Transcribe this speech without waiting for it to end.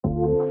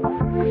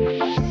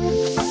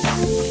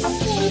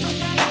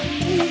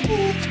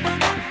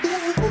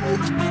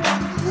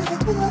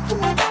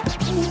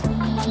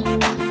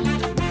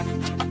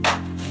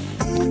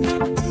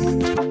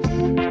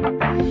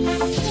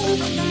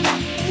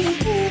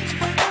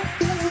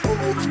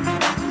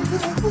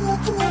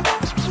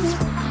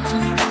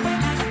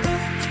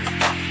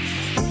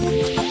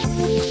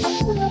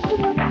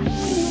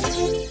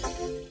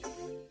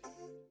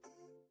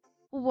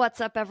What's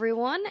up,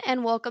 everyone,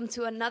 and welcome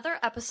to another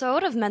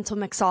episode of Mental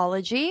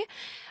Mixology,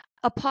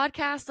 a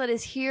podcast that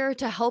is here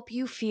to help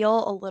you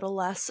feel a little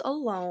less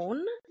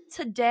alone.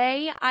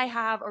 Today, I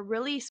have a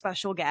really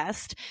special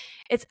guest.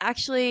 It's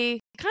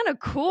actually kind of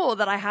cool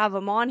that I have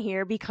him on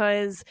here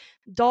because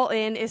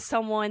Dalton is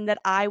someone that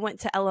I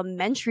went to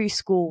elementary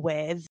school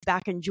with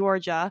back in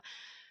Georgia.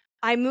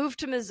 I moved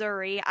to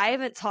Missouri. I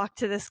haven't talked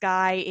to this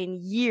guy in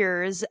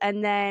years.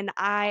 And then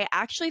I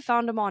actually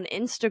found him on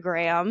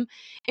Instagram.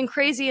 And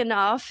crazy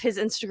enough, his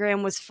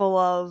Instagram was full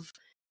of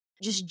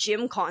just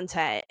gym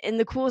content. And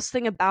the coolest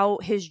thing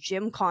about his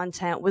gym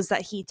content was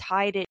that he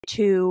tied it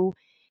to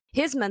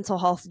his mental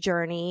health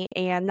journey.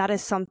 And that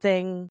is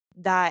something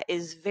that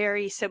is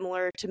very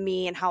similar to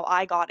me and how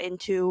I got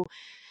into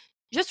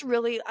just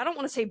really, I don't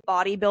want to say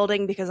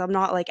bodybuilding because I'm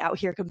not like out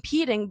here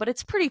competing, but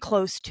it's pretty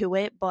close to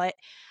it. But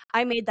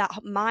I made that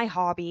my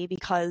hobby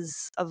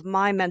because of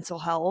my mental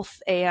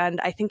health.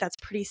 And I think that's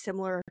pretty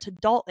similar to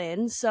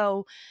Dalton.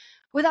 So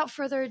without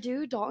further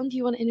ado, Dalton, do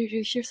you want to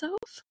introduce yourself?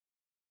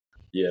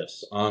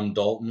 Yes, I'm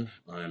Dalton.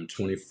 I'm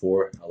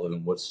 24. I live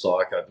in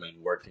Woodstock. I've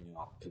been working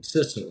out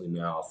consistently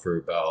now for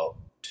about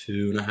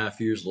 2.5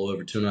 years, a little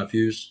over 2.5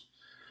 years.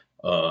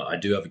 I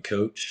do have a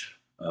coach.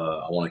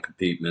 I want to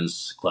compete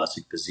men's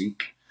classic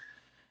physique.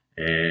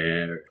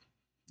 And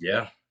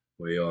yeah,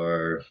 we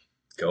are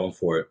going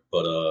for it.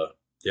 But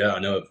yeah, I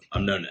know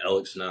I've known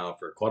Alex now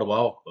for quite a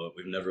while, but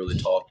we've never really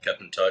talked,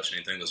 kept in touch,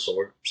 anything of the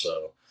sort.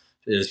 So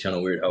it is kind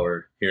of weird how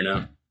we're here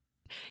now.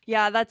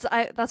 Yeah, that's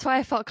why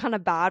I felt kind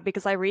of bad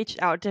because I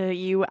reached out to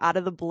you out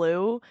of the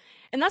blue.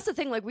 And that's the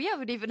thing, like we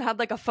haven't even had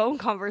like a phone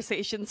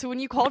conversation. So when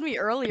you called me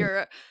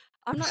earlier,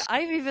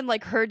 I've even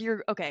like heard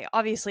your, okay,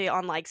 obviously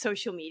on like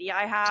social media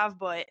I have,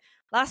 but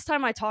last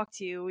time I talked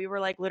to you, we were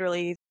like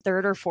literally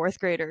third or fourth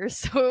graders.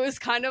 So it was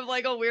kind of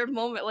like a weird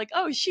moment, like,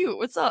 oh shoot,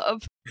 what's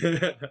up?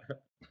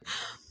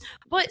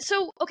 But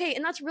so, okay,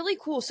 and that's really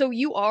cool. So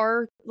you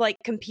are like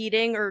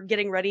competing or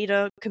getting ready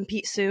to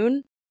compete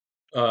soon?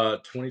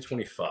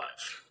 2025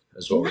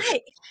 is what we're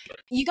shooting.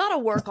 You got to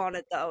work on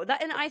it though.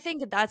 And I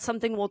think that's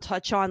something we'll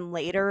touch on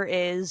later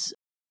is,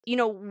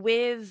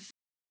 with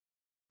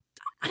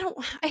I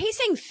hate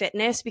saying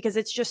fitness because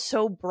it's just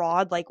so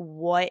broad, like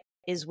what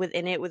is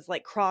within it with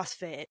like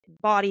CrossFit,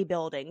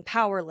 bodybuilding,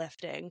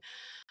 powerlifting.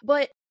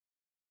 But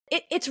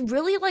it's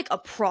really like a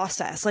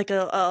process, like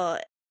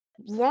a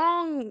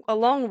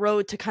long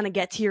road to kind of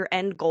get to your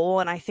end goal.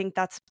 And I think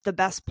that's the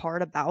best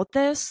part about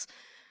this.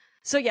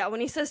 So yeah,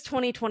 when he says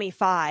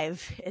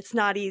 2025, it's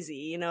not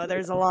easy.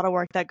 There's a lot of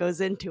work that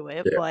goes into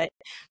it, Yeah. but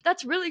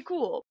that's really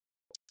cool.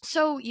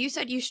 So you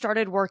said you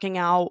started working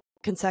out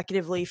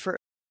consecutively for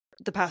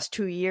the past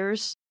 2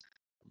 years?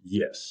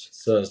 Yes.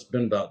 So it's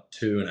been about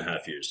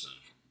 2.5 years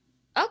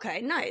now.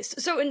 Okay, nice.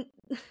 So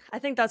I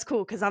think that's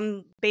cool because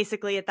I'm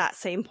basically at that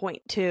same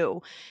point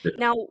too. Yeah.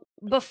 Now,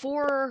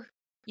 before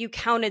you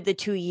counted the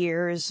 2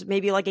 years,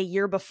 maybe like a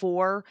year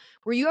before,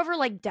 were you ever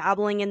like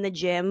dabbling in the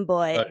gym,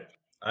 but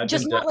I've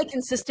just been not like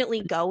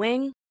consistently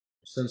going?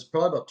 since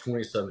probably about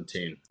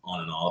 2017,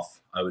 on and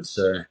off, I would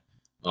say.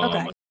 Okay.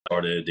 I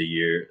started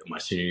my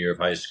senior year of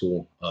high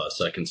school.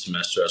 Second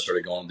semester, I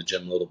started going to the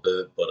gym a little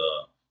bit, but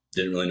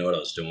didn't really know what I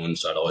was doing,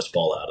 so I'd always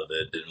fall out of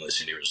it. Didn't really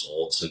see any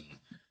results, and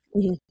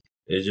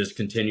it just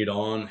continued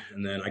on.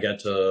 And then I got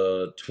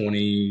to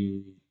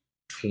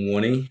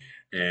 2020,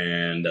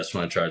 and that's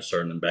when I tried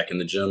starting back in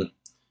the gym,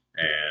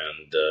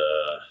 and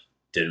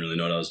didn't really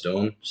know what I was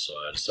doing, so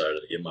I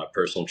decided to get my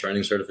personal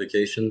training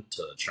certification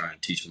to try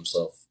and teach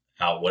myself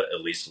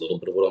at least a little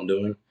bit of what I'm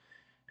doing.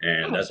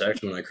 And that's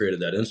actually when I created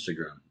that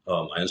Instagram.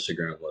 My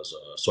Instagram was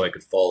so I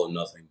could follow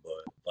nothing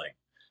but like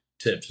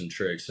tips and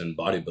tricks and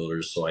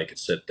bodybuilders, so I could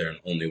sit there and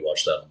only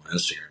watch that on my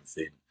Instagram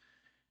feed.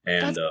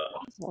 And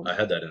awesome. I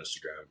had that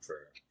Instagram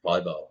for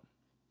probably about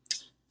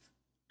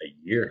a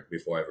year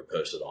before I ever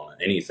posted on it,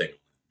 anything,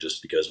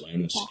 just because of my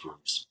own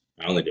insecurities.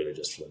 I only did it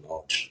just for the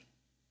knowledge.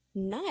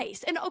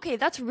 Nice. And okay,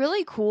 that's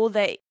really cool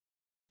that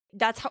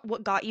that's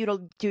what got you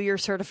to do your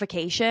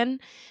certification,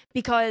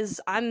 because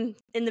I'm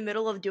in the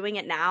middle of doing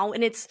it now,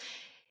 and it's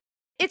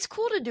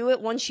cool to do it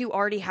once you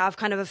already have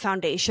kind of a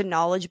foundation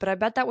knowledge, but I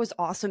bet that was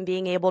awesome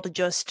being able to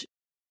just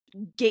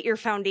get your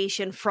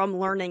foundation from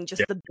learning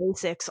just the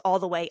basics all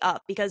the way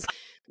up, because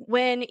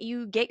when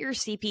you get your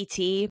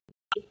CPT,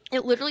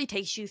 it literally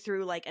takes you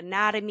through like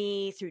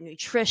anatomy, through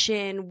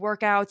nutrition,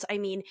 workouts. I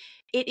mean,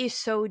 it is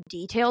so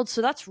detailed.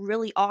 So that's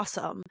really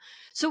awesome.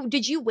 So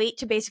did you wait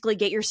to basically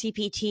get your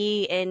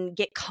CPT and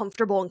get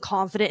comfortable and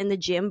confident in the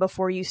gym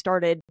before you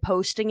started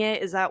posting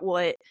it? Is that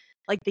what,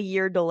 like the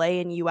year delay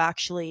in you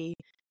actually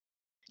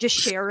just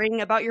sharing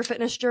about your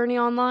fitness journey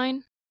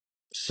online?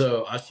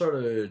 So I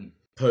started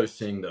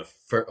posting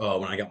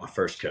when I got my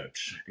first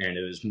coach, and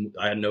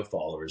I had no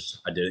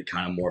followers. I did it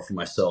kind of more for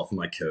myself and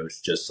my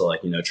coach, just to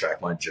like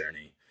track my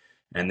journey.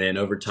 And then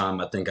over time,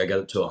 I think I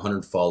got up to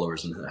 100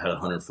 followers, and I had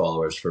 100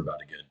 followers for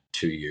about a good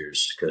 2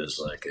 years, because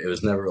like it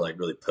was never like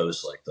really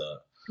posts like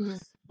that. Mm-hmm.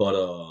 But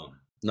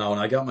no, when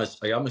I got my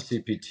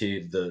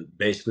CPT,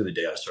 basically the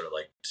day I started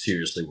like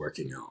seriously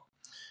working out.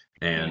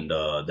 And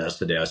that's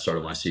the day I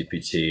started my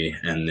CPT.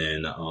 And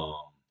then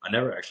I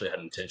never actually had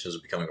intentions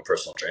of becoming a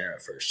personal trainer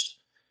at first.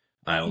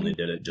 I only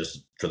did it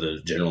just for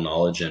the general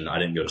knowledge, and I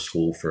didn't go to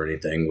school for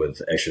anything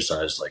with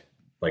exercise,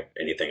 like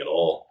anything at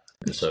all.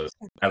 And so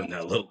having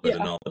that little bit of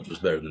knowledge was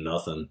better than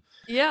nothing.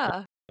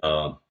 Yeah.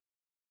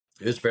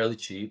 It was fairly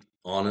cheap,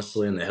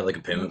 honestly, and they had like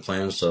a payment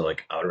plan. So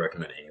like I would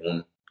recommend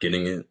anyone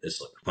getting it.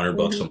 It's like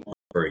 $100 a month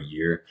for a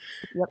year.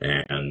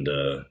 Yep. And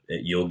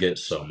you'll get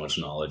so much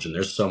knowledge. And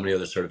there's so many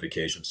other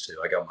certifications too.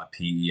 I got my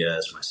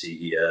PES, my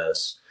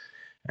CES,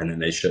 and then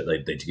they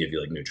give you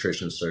like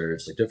nutrition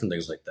certs, like different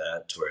things like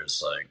that, to where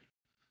it's like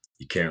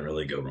you can't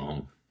really go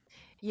wrong.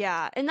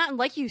 Yeah, and that,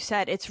 like you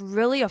said, it's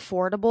really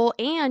affordable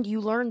and you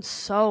learn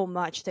so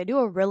much. They do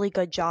a really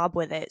good job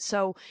with it.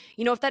 So,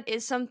 if that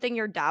is something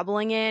you're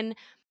dabbling in,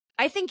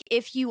 I think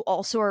if you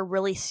also are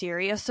really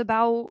serious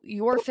about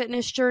your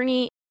fitness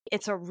journey,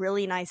 it's a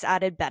really nice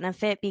added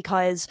benefit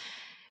because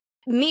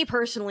me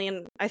personally,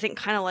 and I think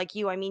kind of like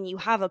you, I mean, you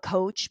have a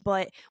coach,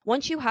 but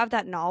once you have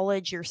that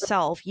knowledge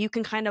yourself, you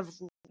can kind of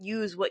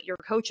use what your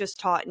coach has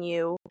taught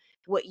you,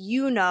 what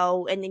you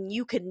know, and then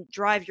you can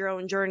drive your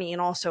own journey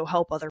and also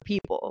help other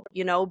people,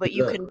 but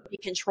you can be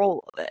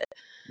control of it.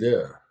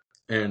 Yeah.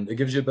 And it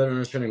gives you a better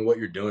understanding of what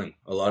you're doing.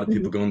 A lot of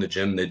people go in the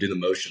gym, they do the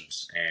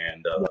motions,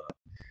 and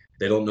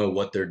they don't know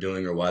what they're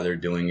doing or why they're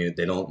doing it.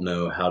 They don't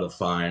know how to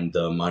find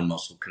the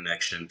mind-muscle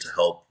connection to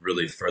help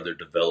really further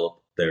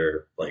develop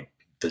their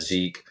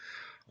physique.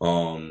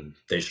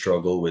 They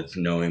struggle with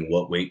knowing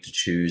what weight to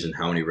choose and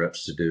how many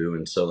reps to do.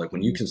 And so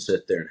when you can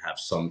sit there and have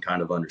some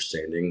kind of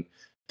understanding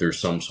through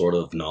some sort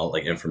of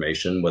knowledge,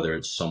 information, whether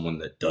it's someone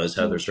that does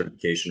have their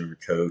certification or a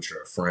coach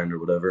or a friend or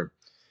whatever,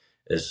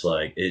 it's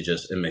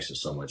it makes it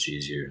so much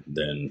easier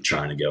than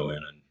trying to go in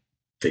and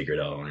figure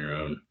it out on your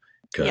own.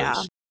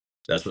 Because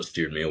that's what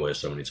steered me away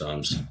so many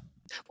times.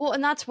 Well,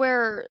 and that's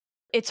where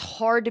it's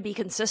hard to be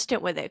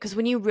consistent with it, because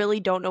when you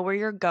really don't know where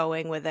you're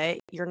going with it,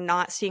 you're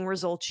not seeing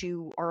results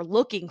you are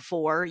looking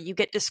for, you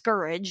get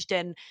discouraged.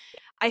 And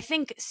I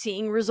think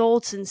seeing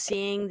results and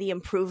seeing the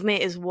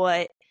improvement is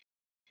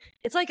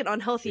it's like an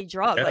unhealthy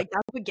drug. Yeah. Like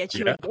that's what gets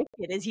you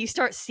addicted, is you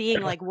start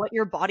seeing what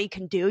your body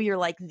can do. You're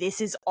like,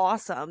 this is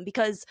awesome.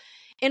 Because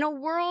in a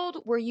world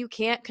where you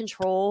can't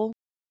control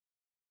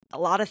a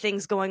lot of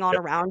things going on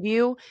around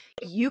you,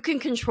 you can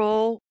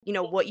control,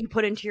 what you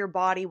put into your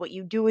body, what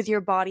you do with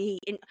your body.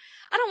 And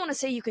I don't want to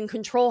say you can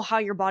control how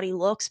your body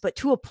looks, but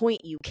to a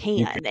point you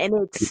can. And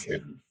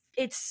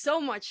it's so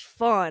much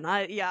fun.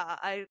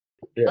 I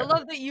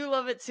love that you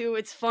love it too.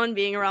 It's fun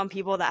being around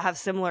people that have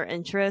similar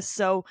interests.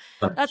 So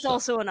that's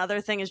also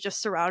another thing, is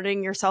just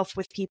surrounding yourself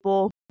with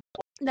people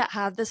that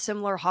have the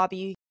similar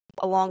hobby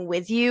along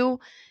with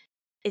you.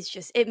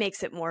 It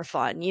makes it more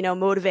fun,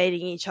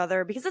 motivating each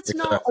other, because it's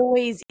not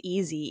always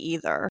easy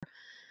either.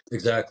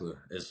 Exactly.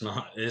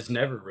 It's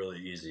never really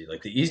easy.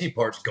 Like the easy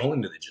part's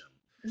going to the gym.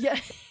 Yeah,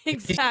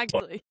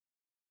 exactly.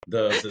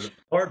 The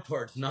hard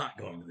part's not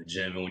going to the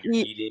gym, and when you're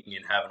eating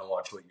and having to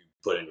watch what you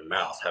put in your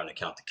mouth, having to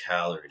count the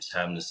calories,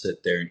 having to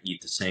sit there and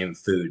eat the same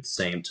food,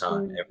 same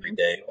time, every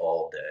day,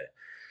 all day.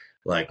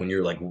 Like when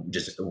you're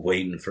just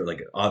waiting for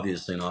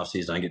obviously in off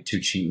season, I get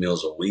 2 cheat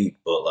meals a week,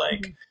 but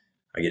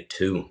I get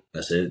 2.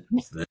 That's it.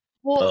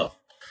 Well,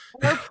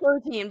 more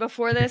protein.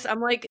 Before this, I'm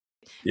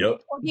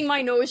plugging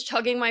my nose,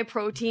 chugging my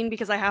protein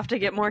because I have to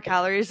get more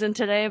calories in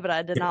today, but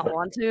I did not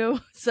want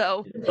to.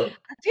 So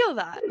I feel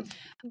that.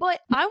 But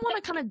I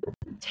want to kind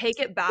of take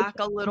it back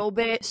a little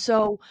bit.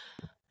 So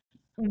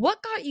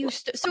what got you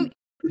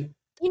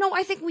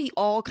I think we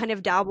all kind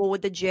of dabble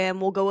with the gym.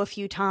 We'll go a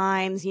few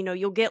times,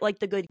 you'll get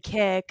the good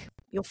kick,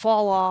 you'll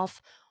fall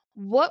off.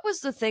 What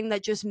was the thing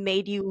that just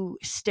made you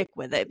stick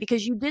with it?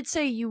 Because you did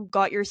say you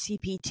got your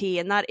CPT,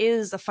 and that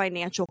is a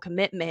financial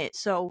commitment.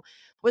 So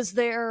was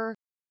there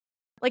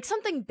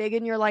something big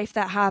in your life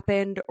that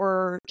happened,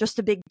 or just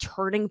a big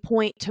turning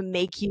point to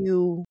make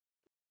you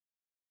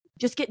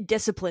just get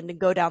disciplined and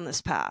go down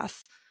this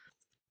path?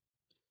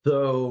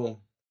 So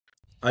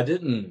I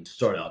didn't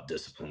start out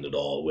disciplined at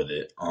all with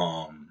it.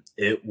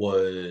 It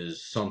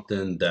was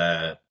something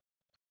that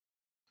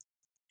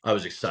I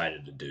was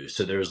excited to do.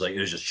 So it was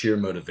just sheer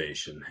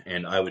motivation.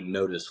 And I would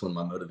notice when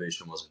my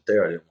motivation wasn't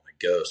there, I didn't want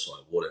to go, so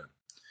I wouldn't.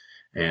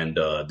 And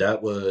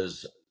that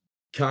was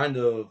kind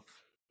of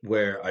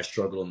where I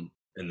struggled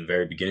in the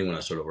very beginning when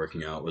I started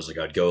working out. Was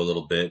I'd go a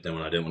little bit, then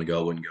when I didn't want to go,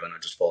 I wouldn't go, and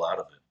I'd just fall out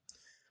of it.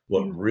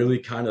 What really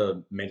kind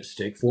of made it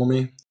stick for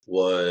me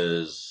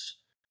was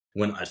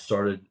when I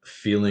started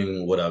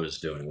feeling what I was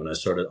doing, when I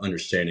started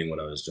understanding what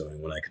I was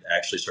doing, when I could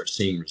actually start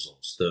seeing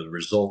results. The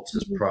results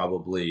is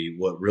probably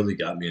what really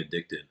got me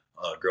addicted.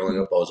 Growing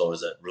up, I was always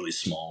that really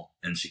small,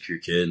 insecure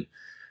kid.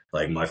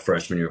 My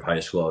freshman year of high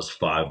school, I was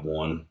 5'1",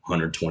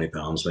 120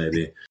 pounds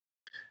maybe.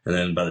 And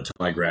then by the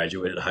time I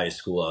graduated high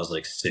school, I was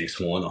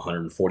 6'1",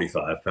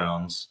 145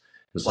 pounds.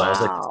 And so I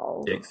was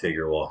a big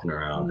figure walking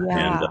around.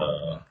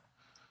 Yeah.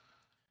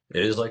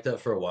 And it was like that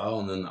for a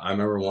while. And then I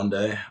remember one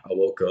day I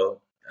woke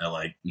up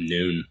at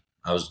noon.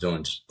 I was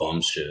doing just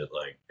bum shit.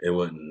 I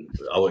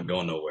wasn't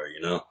going nowhere,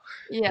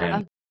 Yeah.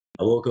 And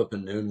I woke up at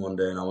noon one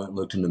day and I went and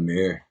looked in the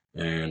mirror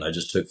and I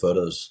just took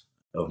photos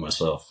of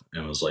myself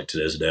and was like,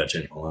 today's the day I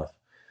changed my life.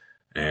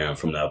 And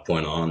from that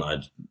point on, I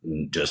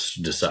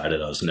just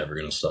decided I was never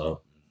going to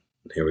stop.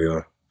 Here we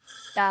are.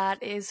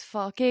 That is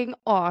fucking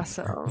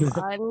awesome.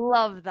 I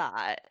love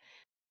that.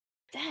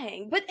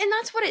 Dang. And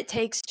that's what it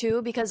takes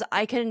too, because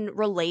I can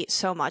relate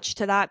so much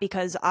to that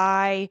because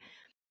and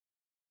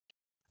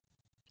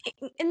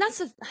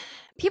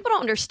people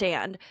don't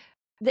understand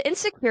the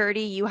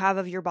insecurity you have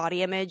of your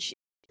body image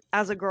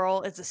as a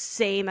girl is the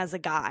same as a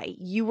guy.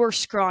 You were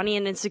scrawny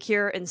and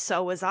insecure, and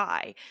so was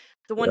I.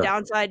 The one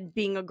downside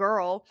being a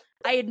girl,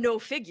 I had no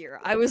figure.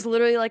 I was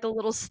literally like a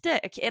little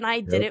stick, and I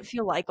didn't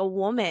feel like a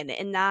woman,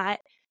 and that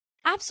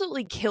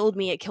absolutely killed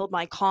me. It killed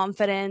my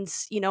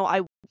confidence.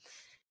 I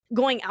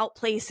going out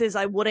places,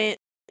 I wouldn't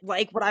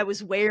like what I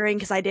was wearing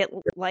because I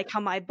didn't like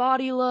how my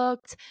body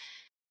looked.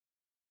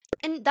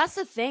 And that's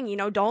the thing,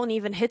 Dalton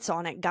even hits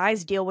on it.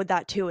 Guys deal with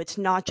that too. It's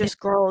not just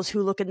girls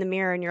who look in the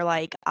mirror and you're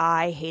like,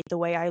 I hate the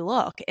way I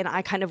look. And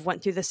I kind of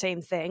went through the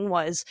same thing.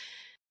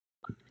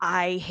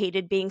 I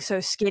hated being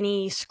so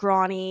skinny,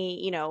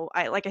 scrawny.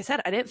 Like I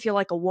said, I didn't feel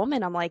like a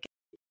woman. I'm like,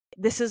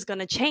 this is going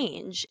to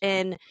change.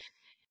 And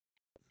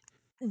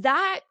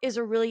that is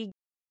a really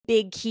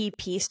big key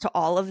piece to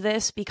all of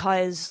this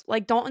because,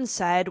 like Dalton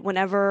said,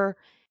 whenever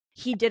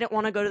he didn't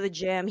want to go to the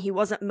gym, he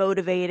wasn't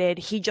motivated,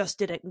 he just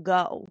didn't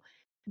go.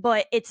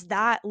 But it's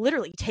that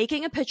literally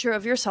taking a picture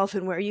of yourself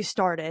and where you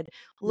started,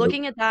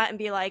 looking at that and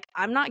be like,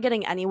 I'm not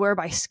getting anywhere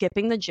by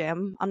skipping the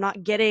gym. I'm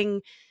not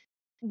getting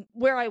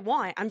where I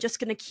want. I'm just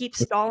going to keep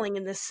stalling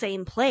in the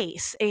same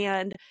place.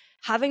 And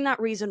having that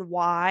reason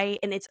why,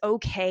 and it's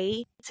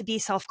okay to be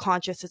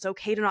self-conscious. It's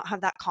okay to not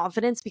have that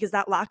confidence because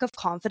that lack of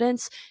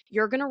confidence,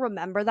 you're going to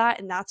remember that.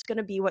 And that's going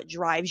to be what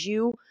drives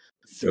you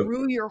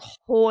through your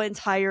whole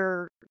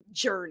entire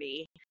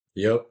journey.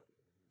 Yep.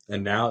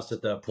 And now it's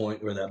at that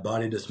point where that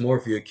body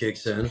dysmorphia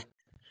kicks in.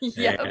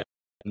 Yep. And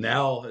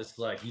now it's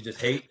like you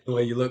just hate the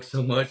way you look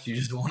so much, you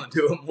just want to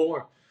do it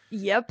more.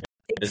 Yep.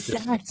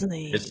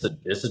 Exactly. It's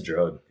a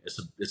drug.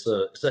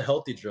 It's a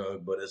healthy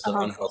drug, but it's an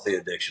unhealthy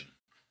addiction.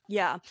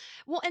 Yeah.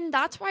 Well, and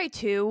that's why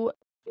too,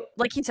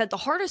 like you said, the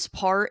hardest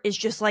part is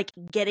just like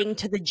getting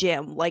to the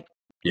gym, like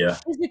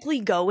physically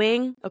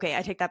going. Okay,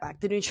 I take that back.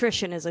 The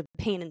nutrition is a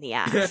pain in the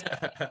ass.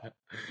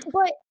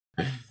 But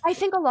I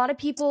think a lot of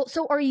people,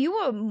 so are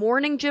you a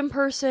morning gym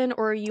person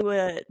or are you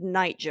a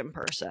night gym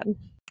person?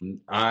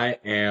 I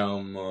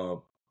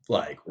am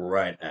like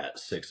right at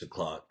 6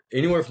 o'clock,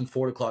 anywhere from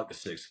 4 o'clock to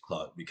 6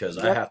 o'clock, because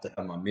I have to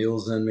have my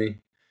meals in me,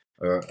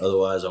 or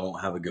otherwise I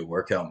won't have a good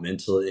workout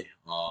mentally.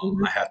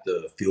 I have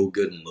to feel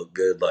good and look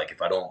good. Like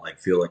if I don't like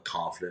feel like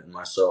confident in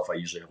myself, I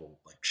usually have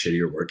a like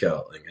shittier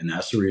workout. Like, and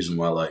that's the reason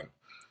why like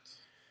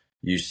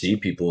you see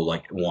people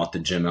like want the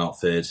gym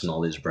outfits and all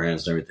these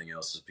brands and everything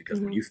else, is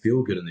because when you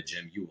feel good in the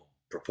gym, you will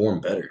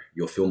perform better.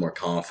 You'll feel more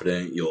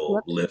confident.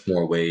 You'll lift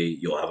more weight.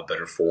 You'll have a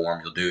better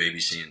form. You'll do A, B,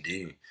 C, and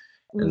D.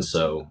 And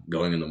so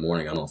going in the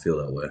morning, I don't feel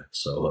that way.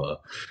 So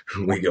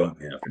we go in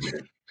the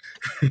afternoon.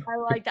 I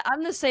like that.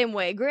 I'm the same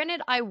way.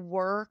 Granted, I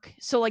work,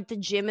 so like the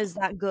gym is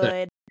that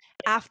good.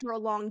 After a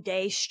long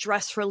day,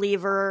 stress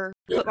reliever,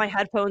 put my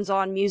headphones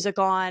on, music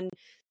on,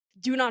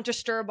 do not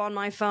disturb on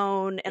my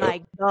phone, and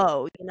I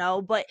go,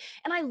 but,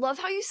 and I love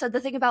how you said the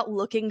thing about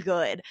looking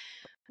good,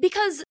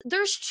 because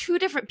there's two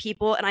different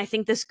people, and I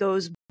think this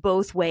goes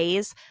both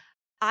ways.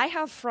 I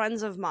have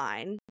friends of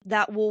mine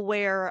that will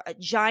wear a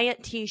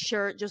giant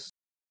t-shirt, just,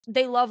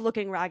 they love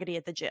looking raggedy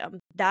at the gym.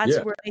 That's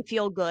where they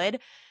feel good.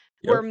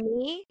 Where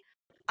me,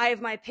 I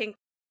have my pink,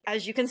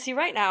 as you can see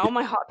right now,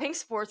 my hot pink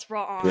sports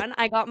bra on.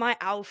 I got my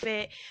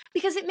outfit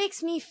because it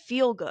makes me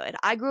feel good.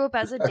 I grew up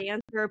as a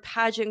dancer,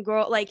 pageant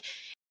girl, like,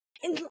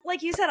 and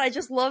like you said, I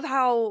just love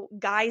how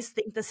guys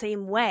think the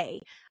same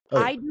way.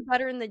 I do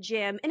better in the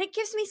gym, and it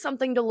gives me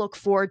something to look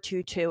forward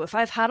to, too. If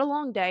I've had a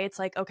long day, it's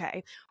like,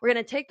 okay, we're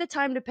going to take the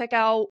time to pick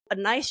out a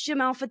nice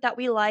gym outfit that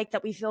we like,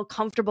 that we feel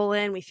comfortable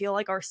in, we feel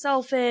like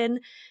ourselves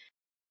in,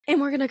 and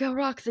we're going to go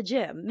rock the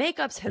gym.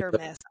 Makeup's hit or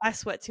miss. I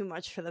sweat too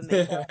much for the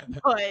makeup,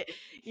 but,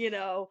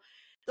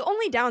 the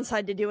only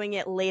downside to doing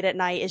it late at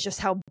night is just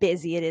how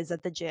busy it is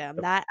at the gym.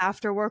 That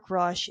after work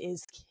rush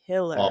is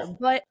killer. Awful.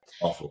 But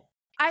awful.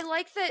 I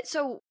like that.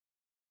 So,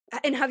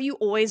 and have you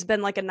always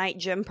been like a night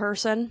gym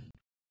person?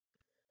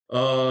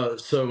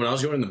 So when I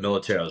was going in the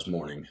military, I was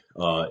morning.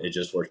 It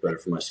just worked better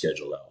for my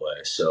schedule that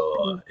way.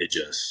 So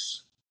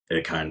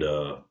it kind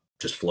of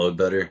just flowed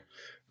better.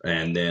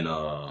 And then,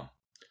 well,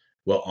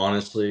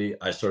 honestly,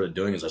 I started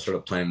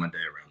planning my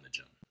day around the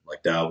gym.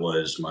 Like that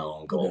was my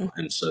own goal.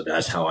 And so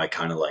that's how I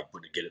kind of like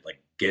would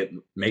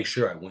make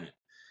sure I went.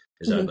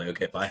 Is I was like,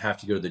 okay, if I have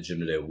to go to the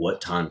gym today,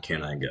 what time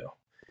can I go?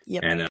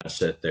 And then I'd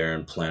sit there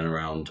and plan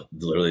around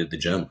literally the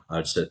gym.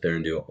 I'd sit there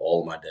and do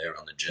all of my day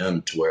around the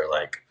gym to where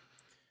like,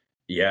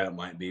 yeah, it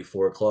might be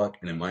 4 o'clock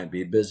and it might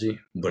be busy,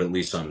 but at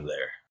least I'm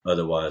there.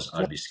 Otherwise,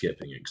 I'd be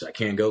skipping it because I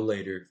can't go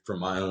later for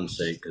my own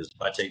sake. Because if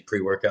I take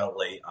pre-workout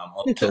late, I'm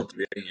up till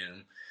 3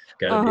 a.m.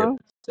 Got to be up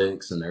at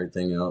 6 and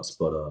everything else.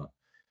 But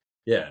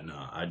yeah,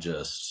 no,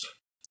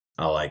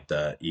 I like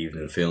that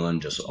evening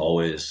feeling, just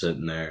always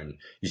sitting there, and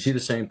you see the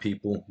same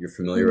people, you're Mhm.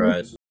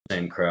 familiarized with the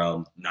same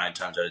crowd. 9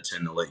 times out of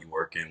 10, they'll let you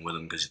work in with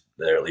them because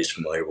they're at least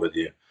familiar with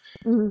you.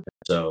 Mhm.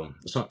 So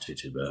it's not too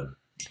bad.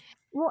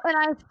 Well, and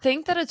I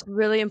think that it's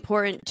really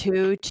important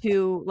too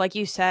to, like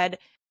you said,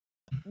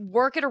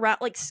 work it around,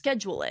 like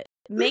schedule it.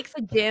 Make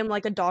the gym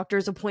like a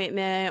doctor's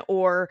appointment,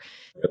 or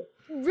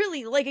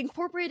really like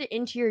incorporate it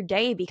into your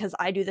day, because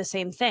I do the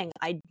same thing.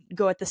 I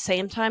go at the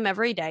same time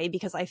every day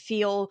because I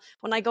feel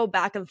when I go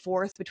back and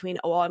forth between,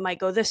 oh, I might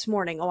go this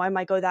morning, oh, I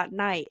might go that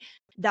night,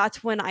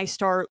 that's when I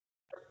start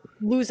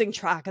losing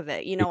track of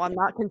it. I'm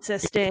not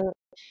consistent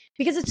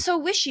because it's so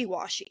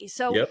wishy-washy.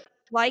 So, Yep.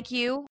 like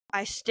you,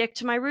 I stick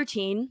to my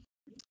routine.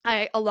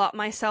 I allot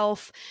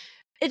myself.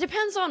 It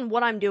depends on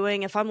what I'm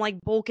doing. If I'm like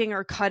bulking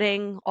or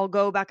cutting, I'll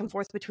go back and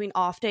forth between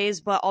off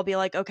days, but I'll be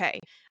like, okay,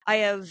 I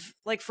have,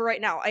 like, for right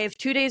now, I have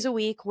 2 days a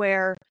week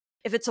where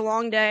if it's a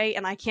long day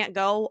and I can't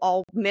go,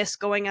 I'll miss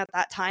going at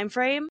that time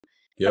frame,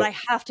 but I Yep.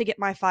 have to get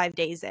my 5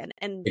 days in.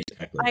 And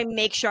Exactly. I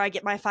make sure I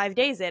get my 5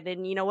 days in.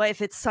 And you know what?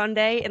 If it's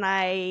Sunday and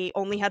I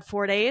only had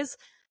 4 days,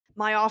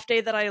 my off day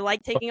that I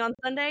like taking on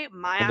Sunday,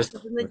 my ass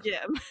is in the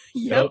gym.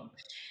 Yep. Yep.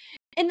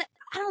 And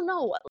I don't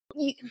know.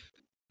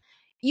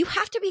 You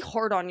have to be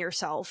hard on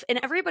yourself, and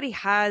everybody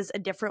has a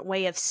different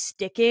way of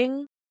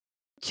sticking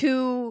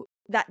to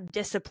that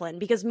discipline,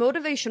 because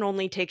motivation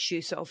only takes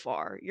you so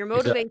far. Your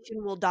Exactly.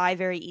 motivation will die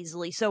very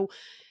easily. So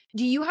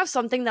do you have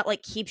something that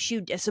like keeps you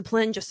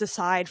disciplined, just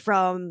aside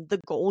from the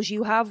goals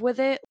you have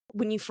with it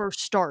when you first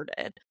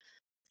started?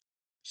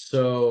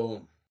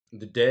 So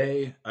the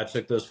day I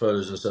took those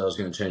photos and said I was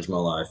going to change my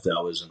life,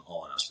 that was in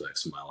all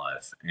aspects of my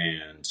life.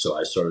 And so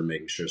I started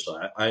making sure. So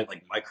I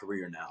like my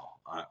career now.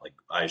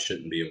 I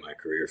shouldn't be in my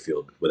career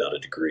field without a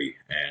degree,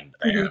 and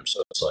I Mhm. am.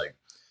 So it's like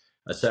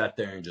I sat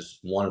there and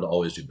just wanted to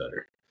always do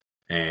better.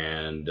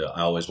 And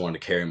I always wanted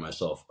to carry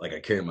myself, like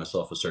I carry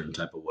myself a certain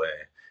type of way.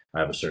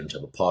 I have a certain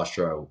type of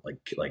posture.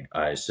 Like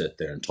I sit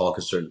there and talk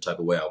a certain type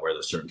of way. I wear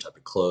a certain type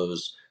of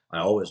clothes. I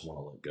always want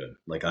to look good.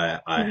 Like I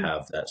Mhm.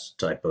 have that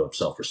type of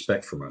self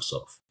respect for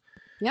myself.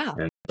 Yeah.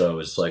 And so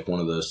it's like one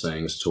of those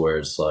things to where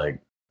it's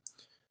like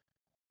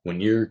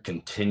when you're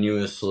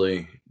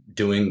continuously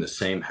doing the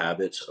same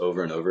habits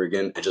over and over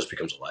again, it just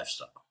becomes a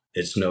lifestyle.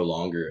 It's no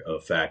longer a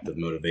fact of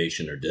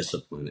motivation or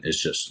discipline. It's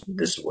just Mhm.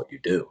 this is what you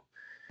do.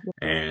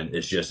 And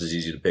it's just as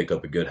easy to pick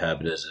up a good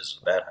habit as it is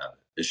a bad habit.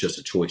 It's just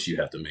a choice you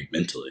have to make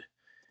mentally.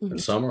 And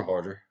Mhm. some are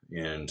harder,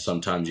 and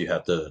sometimes you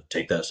have to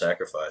take that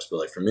sacrifice. But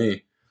like for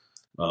me,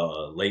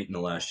 late in the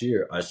last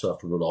year, I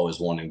suffered with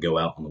always wanting to go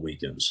out on the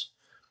weekends.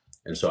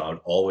 And so I would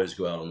always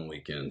go out on the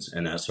weekends,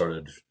 and that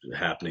started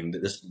happening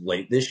this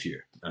late this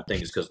year. I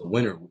think it's because the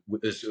winter.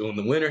 When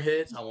the winter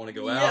hits, I want to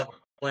go Yep. out,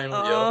 playing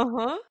with yo.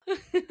 Uh-huh.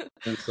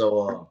 And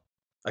so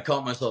I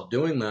caught myself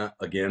doing that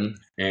again,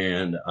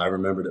 and I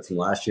remembered it from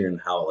last year and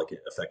how like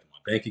it affected my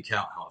bank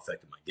account, how it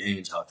affected my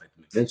gains, how it affected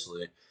me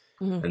mentally.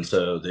 Mhm. And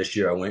so this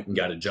year I went and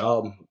got a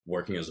job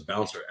working as a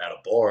bouncer at a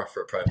bar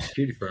for a private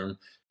security firm.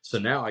 So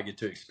now I get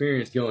to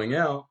experience going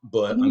out,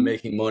 but I'm Mhm.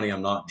 making money.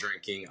 I'm not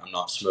drinking. I'm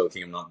not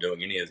smoking. I'm not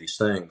doing any of these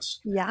things.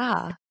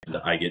 Yeah. And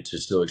I get to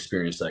still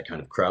experience that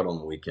kind of crowd on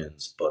the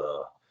weekends. But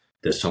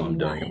this time I'm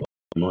doing it Nice. with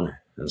money.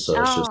 And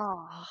so it's just,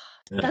 Oh,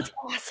 yeah. that's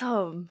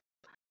awesome.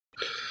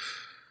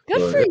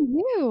 Good for But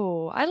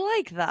you. I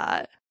like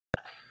that.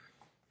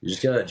 you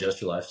just gotta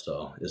adjust your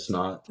lifestyle. It's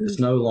not. Mhm. It's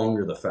no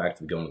longer the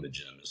fact of going to the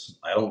gym.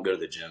 I don't go to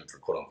the gym for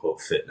quote unquote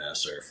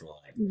fitness or for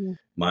like Mhm.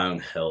 my own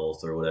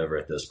health or whatever.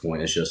 At this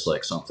point, it's just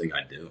like something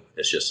I do.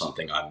 It's just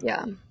something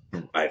Yeah.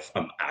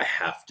 I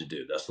have to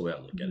do. That's the way I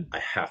look at it. Mhm. I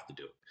have to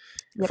do it.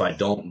 If Yep. I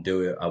don't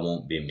do it, I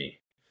won't be me.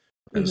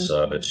 And Mhm.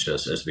 so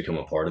it's become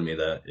a part of me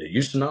that it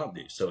used to not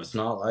be. So it's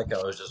not like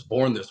I was just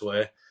born this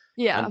way. I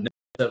Yeah. never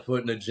stepped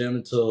foot in the gym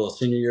until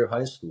senior year of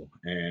high school,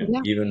 and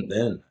Yeah. even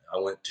then, I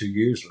went 2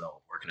 years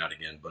without working out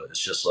again. But it's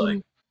just Mhm.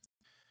 like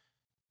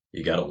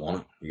you gotta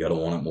want it. You gotta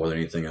want it more than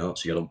anything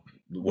else. You gotta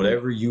Mhm.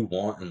 whatever you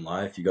want in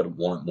life. You gotta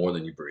want it more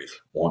than you breathe.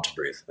 Want to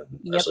breathe, and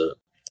Yep. that's it.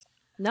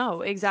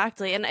 No,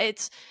 exactly. And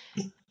it's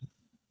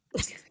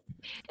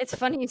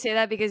funny you say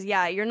that, because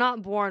yeah, you're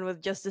not born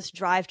with just this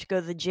drive to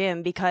go to the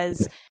gym,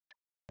 because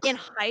in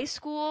high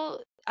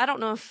school, I don't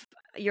know if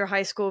your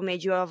high school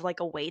made you have like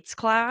a weights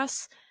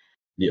class,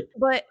 Yep.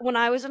 but when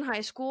I was in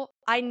high school,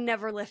 I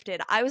never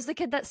lifted. I was the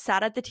kid that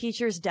sat at the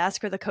teacher's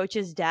desk or the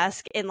coach's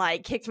desk and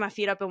like kicked my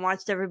feet up and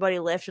watched everybody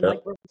lift, and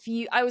like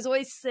Yep. I was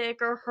always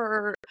sick or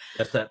hurt.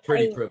 That's that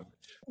pretty I, privilege.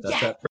 That's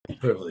yeah, that pretty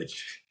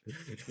privilege.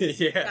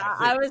 yeah,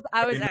 Yeah.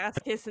 I was ass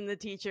kissing the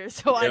teacher,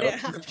 so I Yep. didn't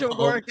have to All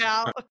the work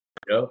out. time.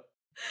 Yep.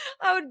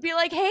 I would be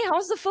like, "Hey,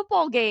 how's the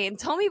football game?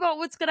 Tell me about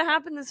what's gonna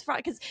happen this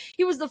Friday." Because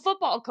he was the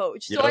football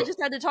coach, so I Yep.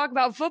 just had to talk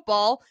about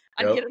football.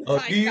 I'd get Yep. him Oh,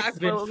 you signed used back to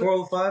for a bench little bit.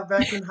 405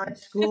 back in high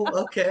school?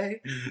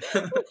 Okay.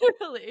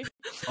 Really.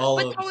 All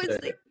But of them that was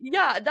say.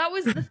 yeah, that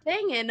was the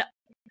thing. And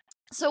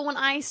so when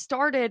I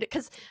started,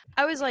 because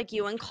I was like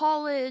you in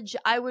college,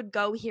 I would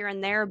go here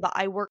and there, but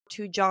I worked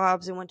 2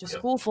 jobs and went to Yep.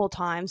 school full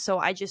time. So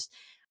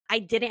I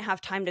didn't have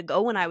time to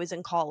go when I was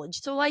in college.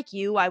 So like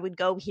you, I would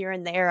go here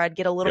and there. I'd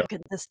get a little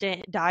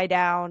consistent, die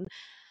down.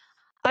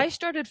 I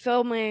started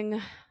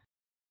filming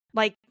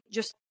like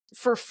just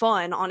for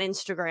fun on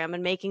Instagram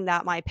and making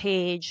that my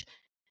page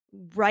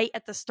right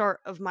at the start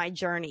of my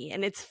journey.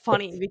 And it's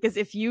funny because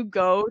if you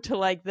go to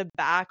like the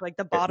back, like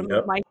the bottom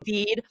of my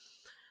feed,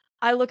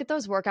 I look at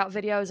those workout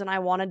videos and I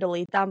want to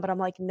delete them, but I'm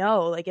like,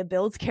 no, like it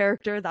builds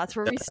character. That's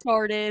where we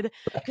started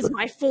because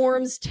my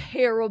form's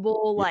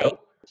terrible. Like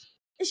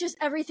it's just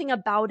everything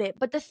about it.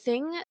 But the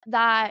thing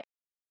that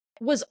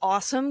was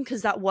awesome,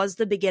 because that was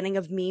the beginning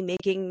of me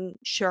making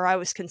sure I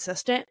was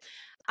consistent,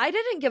 I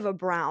didn't give a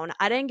brown.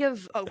 I didn't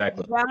give a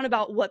brown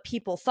about what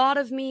people thought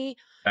of me.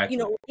 You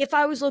know, if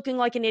I was looking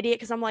like an idiot,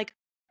 because I'm like,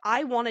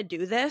 I want to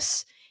do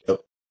this.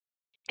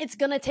 It's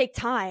going to take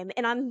time.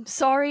 And I'm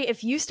sorry,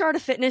 if you start a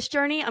fitness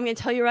journey, I'm going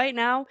to tell you right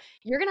now,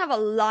 you're going to have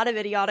a lot of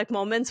idiotic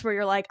moments where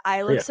you're like,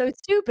 I look so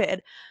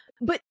stupid.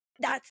 But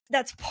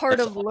that's part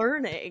of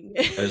learning.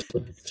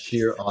 That's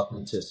sheer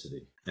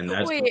authenticity. And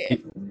that's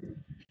Wait,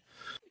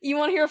 you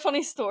want to hear a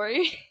funny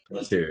story?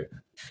 Let's hear it.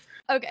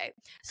 Okay.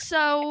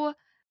 So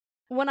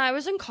when I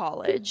was in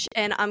college,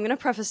 and I'm going to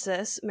preface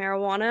this,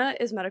 marijuana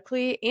is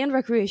medically and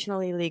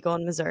recreationally legal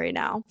in Missouri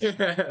now. But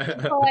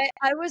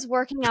I was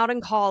working out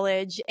in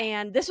college,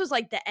 and this was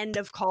like the end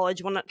of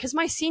college because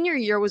my senior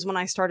year was when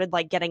I started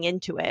like getting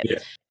into it. Yeah.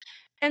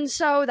 And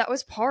so that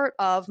was part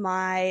of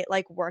my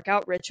like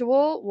workout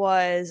ritual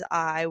was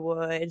I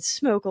would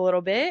smoke a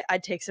little bit.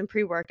 I'd take some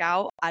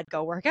pre-workout. I'd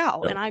go work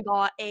out. And I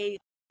got a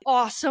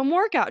awesome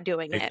workout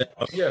doing it.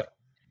 Yeah.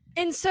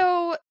 And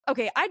so,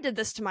 okay, I did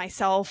this to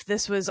myself.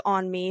 This was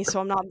on me, so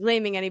I'm not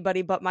blaming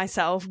anybody but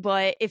myself.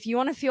 But if you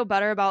want to feel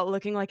better about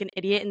looking like an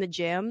idiot in the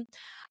gym,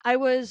 I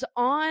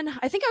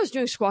think I was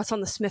doing squats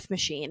on the Smith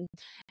machine.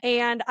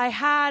 And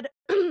I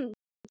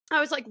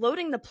was like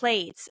loading the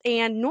plates,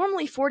 and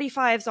normally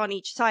 45s on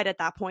each side at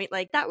that point.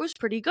 Like that was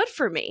pretty good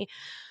for me.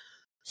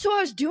 So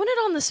I was doing it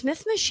on the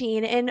Smith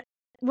machine. And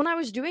when I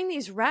was doing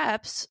these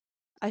reps,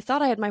 I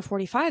thought I had my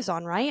 45s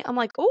on, right? I'm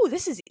like, oh,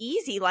 this is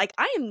easy. Like,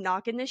 I am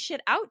knocking this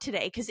shit out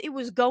today because it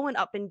was going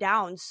up and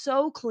down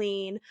so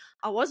clean.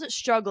 I wasn't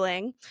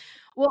struggling.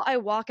 Well, I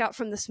walk out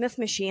from the Smith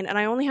machine and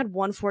I only had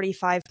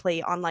 145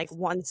 plate on like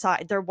one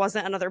side. There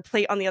wasn't another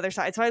plate on the other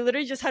side. So I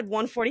literally just had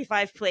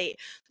 145 plate.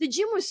 The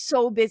gym was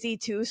so busy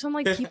too. So I'm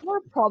like, people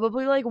are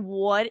probably like,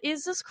 what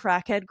is this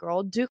crackhead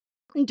girl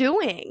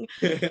doing?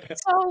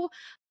 So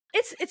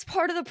it's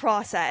part of the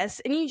process,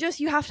 and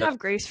you have to have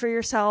grace for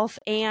yourself.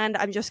 And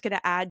I'm just going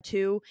to add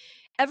to,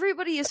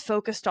 everybody is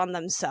focused on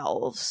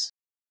themselves.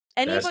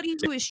 Anybody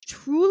who is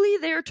truly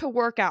there to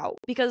work out,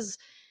 because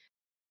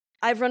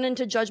I've run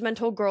into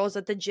judgmental girls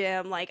at the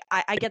gym. Like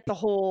I get the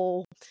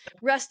whole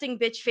resting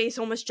bitch face,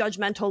 almost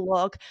judgmental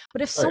look.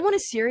 But if someone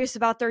is serious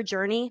about their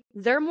journey,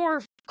 they're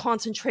more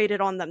concentrated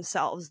on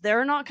themselves.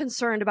 They're not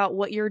concerned about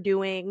what you're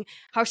doing,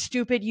 how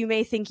stupid you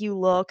may think you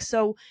look.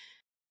 So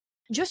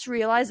just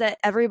realize that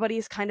everybody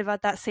is kind of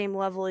at that same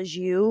level as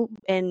you,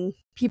 and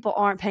people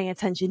aren't paying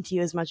attention to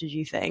you as much as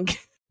you think.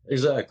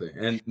 Exactly.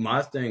 And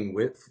my thing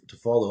to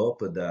follow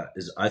up with that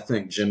is I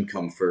think gym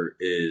comfort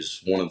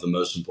is one of the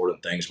most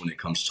important things when it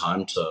comes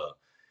time to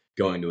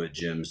going to a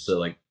gym. So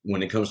like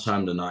when it comes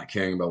time to not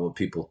caring about what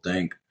people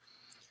think,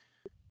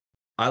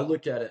 I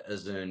look at it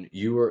as in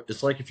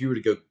it's like if you were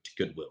to go to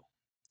Goodwill.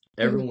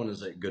 Everyone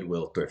is at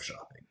Goodwill thrift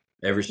shopping.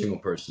 Every single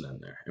person in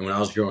there. And when I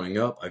was growing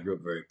up, I grew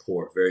up very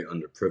poor, very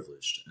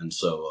underprivileged. And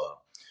so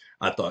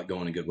I thought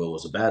going to Goodwill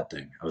was a bad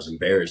thing. I was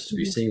embarrassed to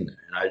be seen there.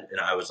 And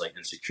I was like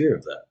insecure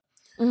of that.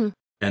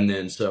 And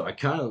then so I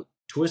kind of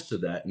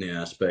twisted that in the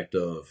aspect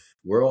of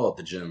we're all at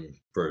the gym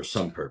for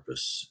some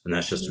purpose. And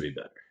that's just to be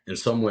better in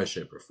some way,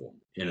 shape, or form.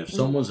 And if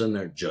someone's in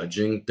there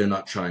judging, they're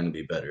not trying to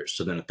be better.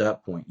 So then at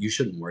that point, you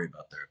shouldn't worry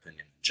about their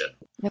opinion in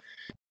general. Yep.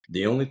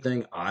 The only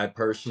thing I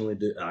personally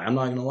do, I'm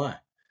not going to lie,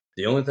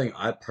 the only thing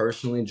I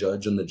personally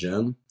judge in the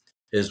gym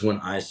is when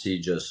I see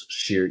just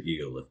sheer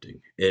ego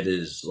lifting. It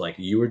is like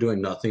you are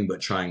doing nothing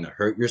but trying to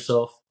hurt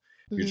yourself.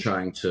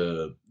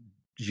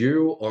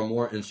 You are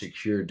more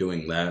insecure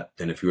doing that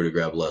than if you were to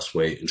grab less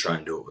weight and try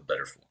and do it with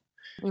better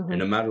form. And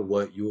no matter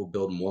what, you will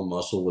build more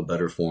muscle with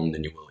better form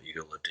than you will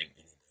ego lifting.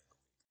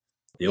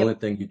 The only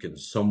thing you can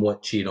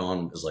somewhat cheat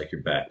on is like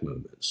your back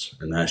movements.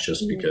 And that's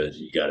just because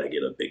you got to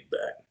get a big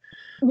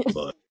back.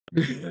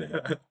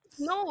 But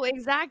no,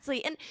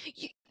 exactly. And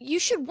you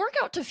should work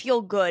out to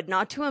feel good,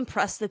 not to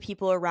impress the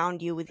people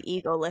around you with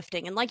ego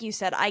lifting. And like you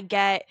said, I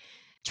get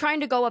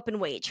trying to go up in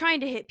weight, trying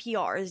to hit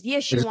PRs.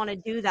 Yes, you want to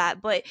do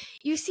that, but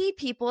you see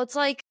people, it's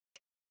like,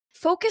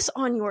 focus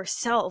on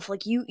yourself.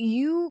 Like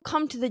you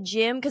come to the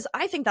gym, because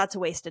I think that's a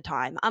waste of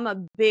time. I'm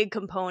a big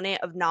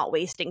component of not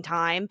wasting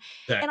time.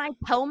 And I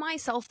tell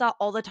myself that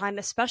all the time,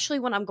 especially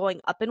when I'm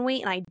going up in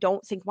weight and I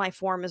don't think my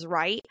form is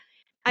right.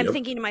 I'm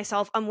thinking to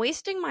myself, I'm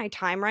wasting my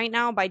time right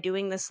now by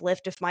doing this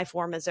lift if my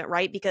form isn't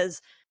right,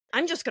 because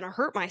I'm just going to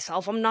hurt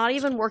myself. I'm not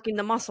even working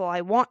the muscle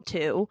I want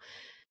to.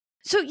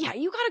 So yeah,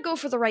 you got to go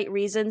for the right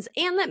reasons.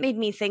 And that made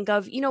me think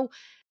of,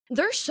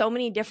 there's so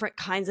many different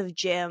kinds of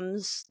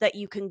gyms that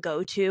you can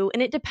go to,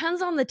 and it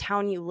depends on the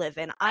town you live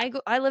in. I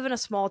live in a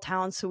small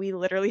town, so we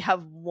literally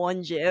have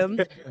one gym.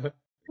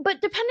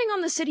 But depending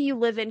on the city you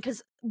live in,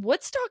 because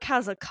Woodstock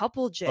has a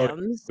couple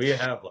gyms. We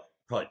have like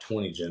probably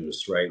 20 gyms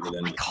right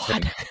within. Oh my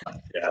God.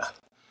 Yeah.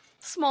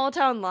 Small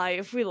town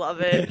life. We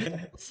love it.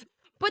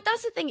 But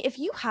that's the thing. If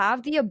you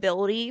have the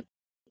ability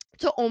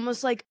to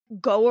almost like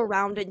go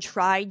around and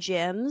try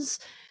gyms,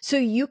 so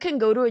you can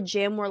go to a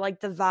gym where like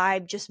the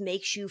vibe just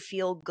makes you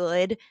feel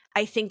good,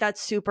 I think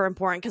that's super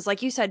important. Because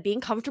like you said,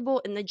 being comfortable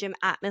in the gym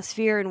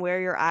atmosphere and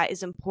where you're at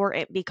is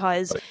important,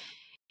 because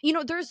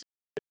there's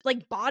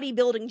like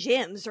bodybuilding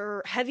gyms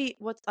or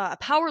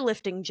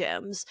powerlifting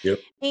gyms. Yep.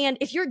 And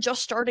if you're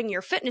just starting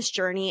your fitness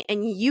journey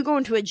and you go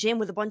into a gym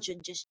with a bunch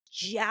of just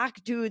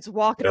jack dudes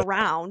walking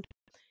around,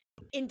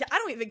 and I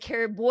don't even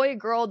care, boy,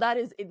 girl, that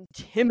is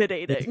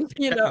intimidating,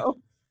 Yeah,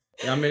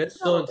 I mean, it's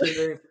still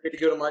intimidating for me to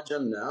go to my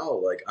gym now.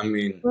 Like, I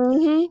mean,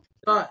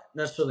 not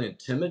necessarily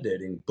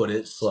intimidating, but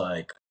it's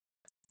like,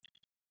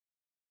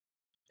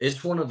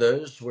 it's one of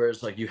those where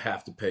it's like you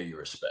have to pay your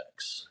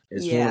respects.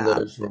 It's one of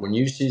those where when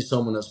you see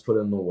someone that's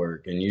put in the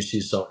work and you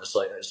see someone, it's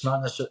like, it's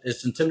not necessarily,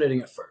 it's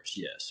intimidating at first,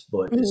 yes,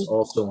 but it's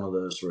also one of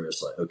those where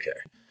it's like, okay,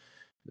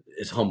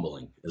 it's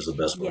humbling is the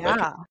best word.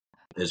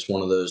 It's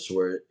one of those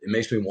where it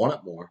makes me want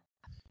it more.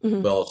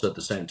 But also at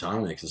the same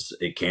time,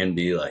 it can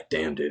be like,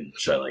 damn, dude,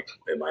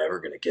 am I ever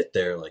going to get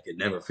there? Like, it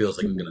never feels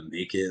like I'm going to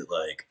make it.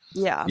 Like,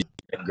 you see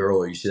that girl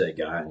or you see that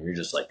guy and you're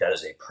just like, that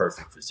is a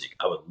perfect physique.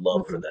 I would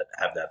love for that,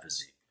 have that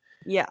physique.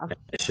 Yeah. And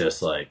it's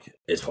just like,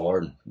 it's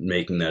hard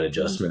making that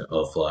adjustment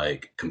of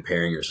like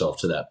comparing yourself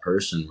to that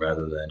person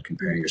rather than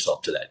comparing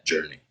yourself to that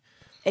journey.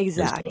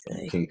 Exactly.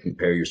 So you can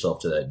compare yourself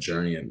to that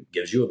journey and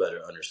gives you a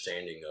better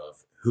understanding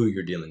of who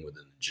you're dealing with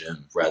in the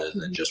gym rather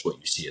than just what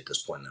you see at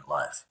this point in their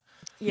life.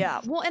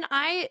 Yeah. Well, and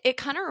it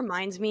kind of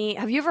reminds me,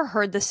 have you ever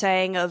heard the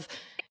saying of,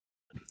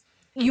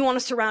 you want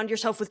to surround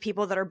yourself with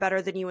people that are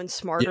better than you and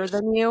smarter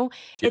than you?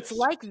 It's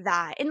like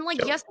that. And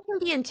like, yes, it can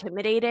be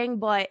intimidating,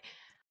 but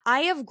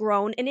I have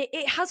grown, and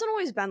it hasn't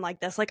always been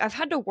like this. Like, I've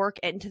had to work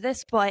into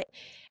this, but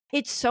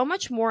it's so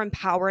much more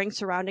empowering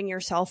surrounding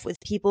yourself with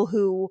people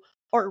who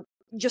are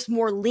just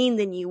more lean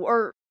than you,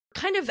 or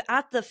kind of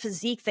at the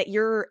physique that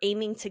you're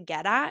aiming to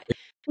get at,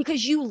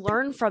 because you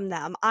learn from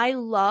them. I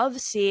love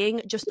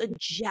seeing just a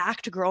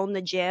jacked girl in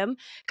the gym,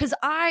 because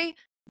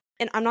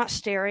and I'm not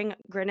staring,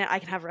 granted I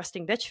can have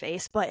resting bitch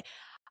face, but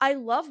I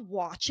love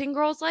watching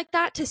girls like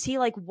that to see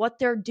like what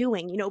they're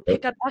doing,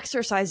 pick up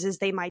exercises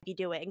they might be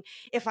doing.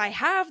 If I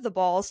have the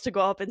balls to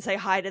go up and say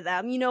hi to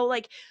them,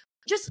 like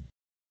just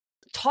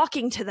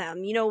talking to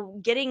them,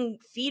 getting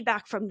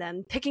feedback from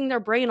them, picking their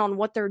brain on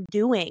what they're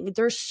doing.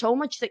 There's so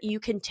much that you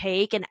can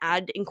take and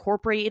add,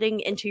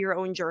 incorporating into your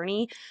own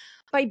journey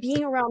by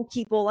being around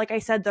people, like I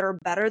said, that are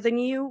better than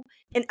you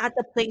and at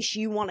the place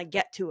you want to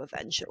get to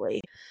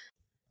eventually.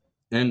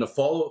 And to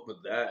follow up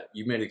with that,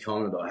 you made a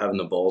comment about having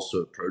the balls to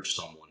approach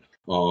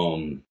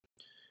someone.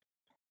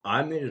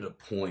 I made it a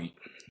point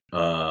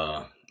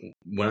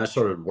when I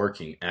started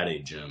working at a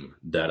gym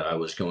that I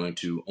was going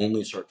to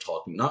only start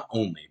talking, not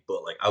only,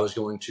 but like I was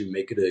going to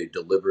make it a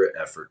deliberate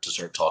effort to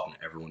start talking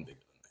to everyone bigger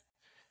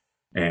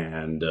than me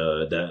and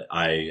that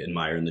I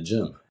admire in the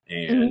gym.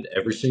 And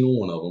every single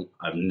one of them,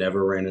 I've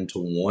never ran into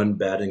one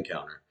bad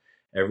encounter.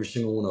 Every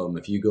single one of them,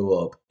 if you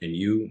go up and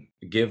you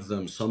give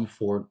them some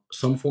form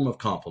of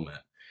compliment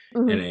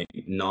in a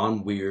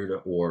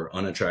non-weird or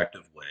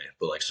unattractive way,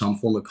 but like some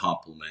form of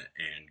compliment,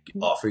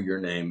 and offer your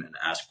name and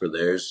ask for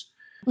theirs,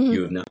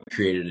 you have now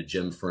created a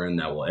gym friend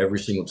that will every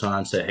single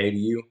time say hey to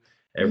you,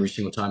 every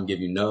single time give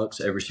you notes,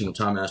 every single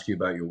time ask you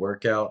about your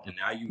workout. And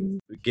now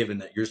you've given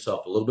that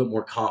yourself a little bit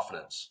more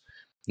confidence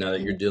now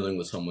that you're dealing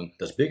with someone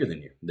that's bigger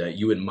than you, that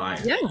you admire,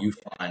 that you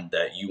find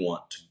that you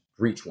want to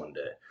reach one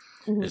day.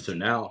 And so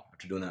now,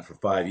 after doing that for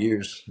 4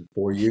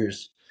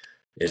 years,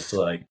 it's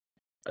like,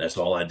 that's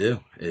all I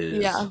do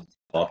is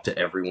talk to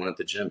everyone at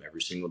the gym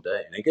every single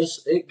day. And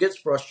it gets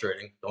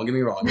frustrating. Don't get me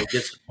wrong. It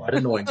gets quite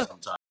annoying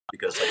sometimes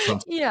because like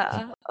sometimes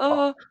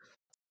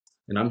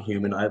and I'm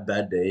human. I have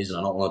bad days and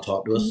I don't want to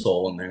talk to a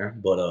soul in there,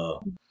 but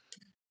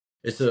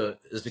it's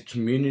a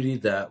community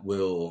that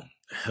will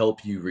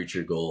help you reach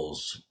your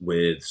goals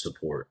with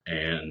support.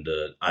 And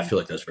I feel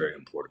like that's very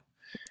important.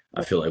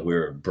 I feel like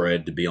we're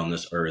bred to be on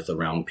this earth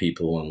around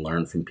people and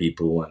learn from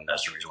people. And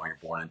that's the reason why you're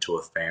born into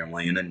a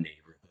family, in a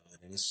neighborhood,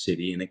 in a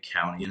city, in a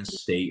county, in a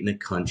state, in a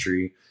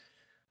country.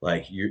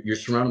 Like you're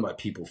surrounded by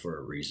people for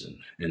a reason.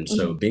 And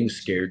so being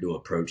scared to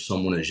approach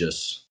someone is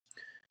just,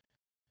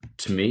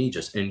 to me,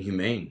 just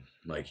inhumane.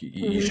 Like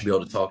you should be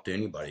able to talk to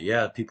anybody.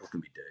 Yeah, people can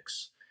be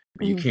dicks,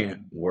 but you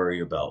can't worry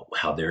about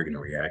how they're going to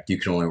react. You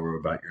can only worry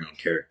about your own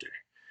character.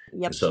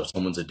 And so if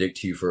someone's a dick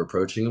to you for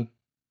approaching them,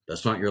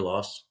 that's not your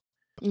loss.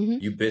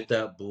 You bit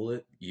that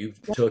bullet, you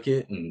took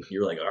it, and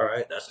you're like, all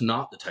right, that's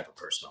not the type of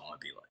person I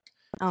want to be like.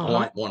 I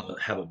might want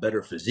to have a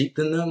better physique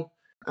than them,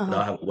 but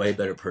I'll have a way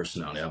better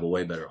personality. I have a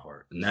way better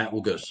heart. And that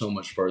will go so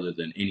much further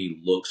than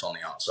any looks on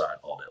the outside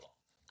all day long.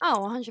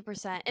 Oh,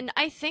 100%. And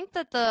I think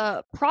that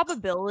the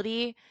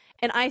probability,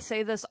 and I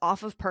say this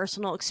off of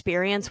personal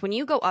experience, when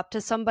you go up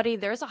to somebody,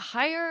 there's a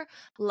higher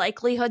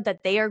likelihood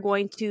that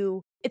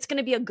it's going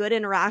to be a good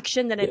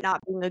interaction than Yeah. it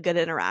not being a good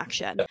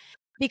interaction. Yeah.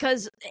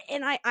 Because,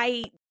 and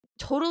I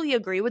totally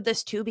agree with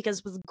this too,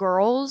 because with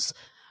girls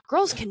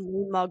can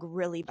mean mug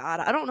really bad.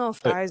 I don't know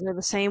if But guys are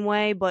the same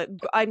way, but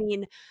I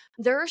mean,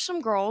 there are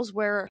some girls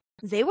where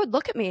they would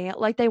look at me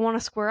like they want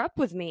to square up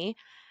with me.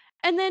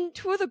 And then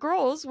two of the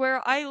girls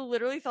where I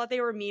literally thought they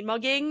were mean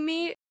mugging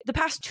me the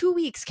past 2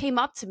 weeks came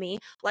up to me,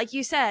 like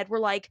you said, were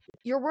like,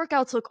 your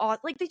workouts look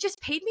awesome. Like they just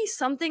paid me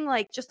something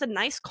like just a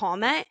nice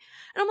comment.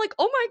 And I'm like,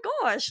 oh my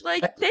gosh,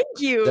 like thank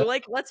you. yeah,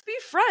 Like let's be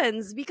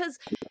friends. Because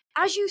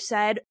as you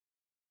said,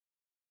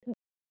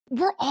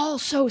 we're all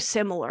so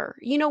similar.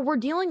 You know, we're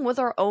dealing with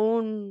our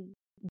own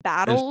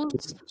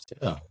battles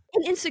yeah,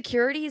 and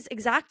insecurities,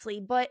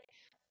 exactly. But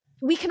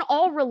we can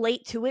all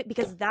relate to it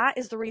because that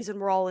is the reason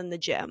we're all in the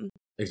gym.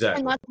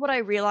 And exactly, that's what I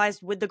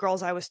realized with the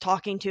girls I was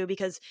talking to,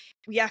 because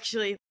we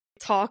actually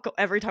talk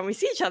every time we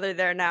see each other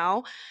there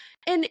now.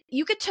 And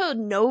you get to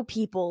know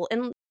people.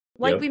 And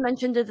like yep, we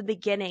mentioned at the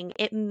beginning,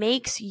 it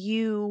makes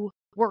you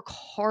work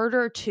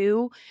harder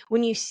too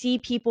when you see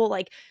people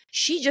like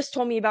she just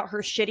told me about her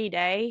shitty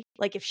day.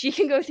 Like if she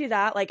can go through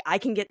that, like I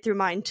can get through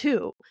mine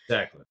too.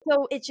 exactly,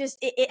 So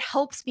it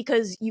helps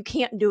because you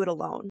can't do it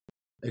alone.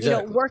 You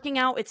know, exactly. working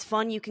out, it's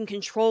fun. You can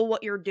control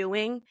what you're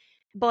doing,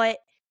 but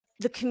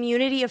the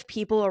community of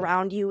people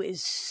around you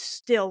is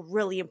still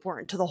really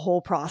important to the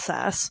whole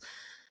process.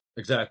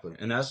 Exactly.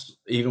 And that's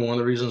even one of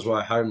the reasons why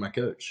I hired my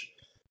coach.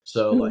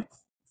 So Mhm. like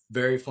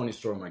very funny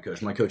story with my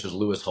coach. My coach is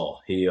Lewis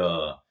Hall.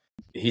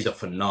 He's a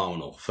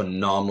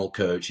phenomenal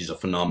coach. He's a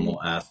Mhm.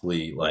 phenomenal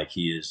athlete. Like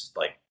he is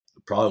like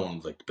probably one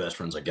of like the best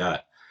friends I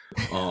got.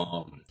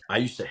 I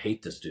used to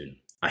hate this dude.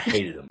 I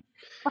hated him.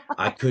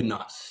 I could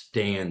not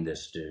stand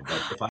this dude.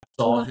 Like if I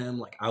saw Uh, him,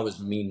 like I was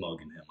mean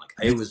mugging him. Like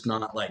it was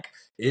not like,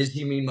 is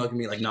he mean mugging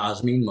me? Like, nah, I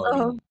was mean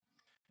mugging uh, him.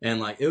 And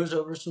like it was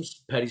over some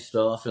petty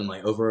stuff and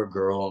like over a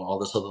girl and all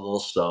this other little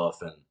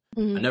stuff. And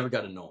I mhm, never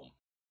got to know him.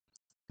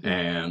 mhm,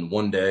 And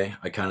one day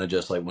I kind of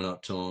just like went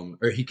up to him,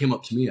 or he came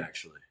up to me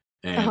actually,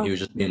 and uh-huh, he was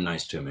just being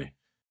nice to me.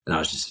 And I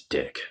was just a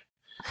dick.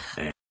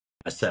 And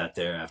I sat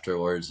there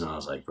afterwards and I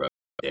was like, bro,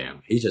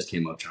 damn, he just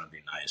came up trying to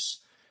be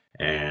nice.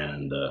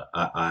 And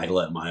I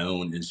let my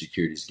own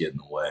insecurities get in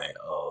the way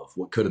of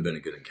what could have been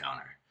a good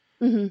encounter.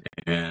 mhm,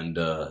 And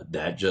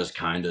that just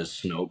kind of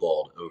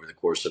snowballed over the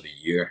course of a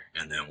year.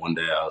 And then one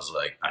day I was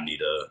like, I need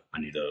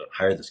to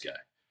hire this guy.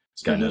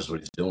 This guy mhm. knows what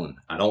he's doing.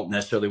 I don't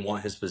necessarily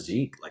want his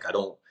physique. Like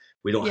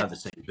we don't Yeah. have the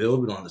same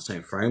build. We don't have the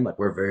same frame. Like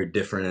we're very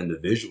different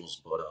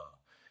individuals, but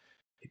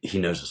he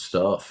knows his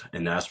stuff.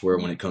 And that's where,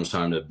 Mhm, when it comes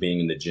time to being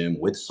in the gym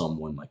with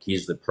someone, like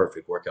he's the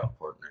perfect workout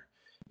partner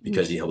mhm.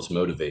 because he helps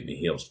motivate me.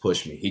 He helps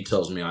push me. He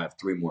tells me I have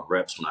 3 more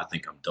reps when I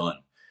think I'm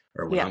done,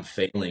 or when Yeah. I'm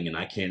failing and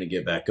I can't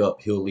get back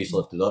up, he'll at least Mhm,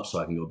 lift it up so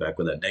I can go back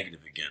with that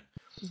negative again.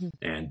 mhm.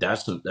 And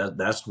that's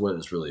what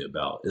it's really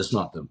about. It's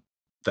not the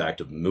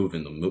fact of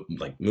moving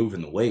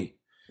the weight.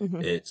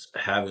 Mhm. It's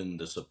having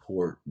the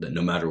support that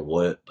no matter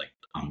what, like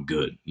I'm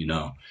good, you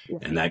know. Yeah.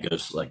 And that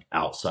goes like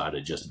outside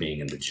of just being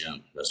in the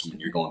gym. That's when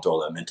you're going through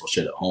all that mental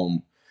shit at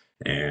home,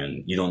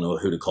 and you don't know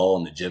who to call,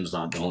 and the gym's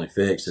not the only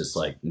fix. It's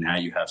like now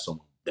you have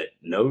someone that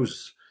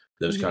knows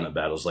those Mhm. kind of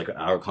battles, like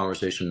our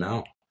conversation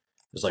now.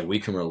 It's like we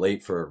can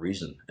relate for a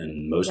reason,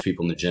 and Yeah. most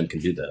people in the gym can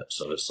do that.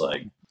 So it's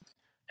like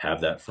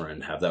have that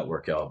friend, have that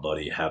workout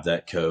buddy, have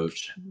that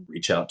coach, Mhm.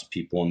 reach out to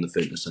people in the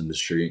fitness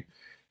industry,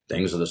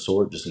 things of the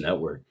sort, just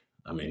network.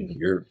 I mean, Mhm.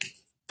 you're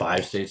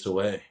 5 states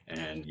away,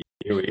 and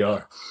here we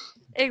are.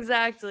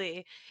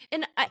 Exactly.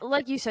 And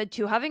like you said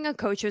too, having a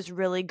coach is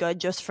really good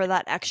just for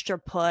that extra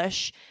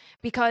push,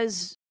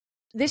 because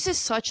this is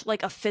such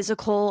like a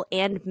physical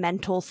and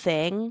mental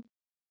thing,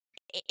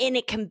 and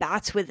it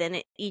combats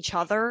within each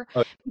other.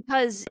 Oh,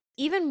 Because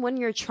even when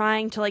you're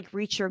trying to like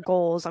reach your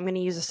goals, I'm going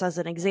to use this as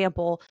an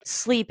example,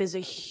 sleep is a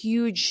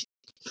huge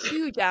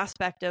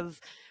aspect of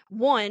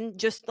one,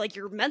 just like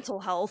your mental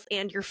health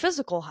and your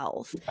physical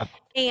health. yeah.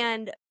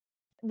 And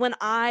when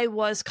I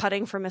was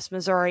cutting for Miss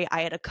Missouri,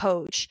 I had a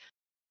coach.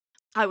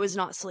 I was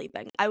not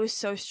sleeping. I was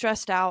so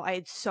stressed out. I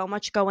had so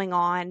much going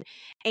on.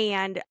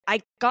 And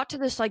I got to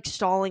this like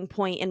stalling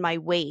point in my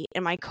weight.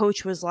 And my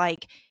coach was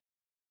like,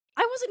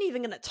 I wasn't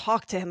even going to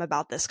talk to him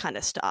about this kind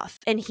of stuff.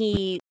 And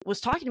he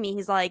was talking to me.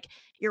 He's like,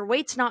 your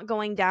weight's not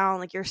going down.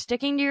 Like, you're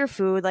sticking to your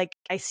food. Like,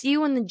 I see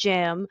you in the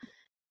gym.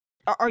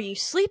 Are you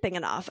sleeping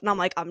enough? And I'm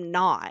like, I'm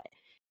not.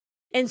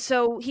 And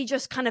so he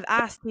just kind of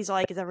asked, he's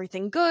like, is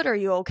everything good? Are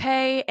you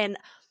okay? And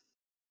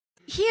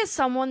he is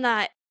someone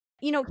that,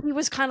 you know, he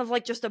was kind of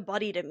like just a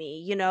buddy to me,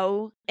 you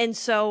know? And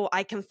so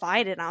I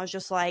confided and I was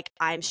just like,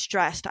 I'm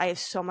stressed. I have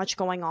so much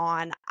going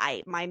on.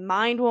 My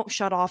mind won't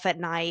shut off at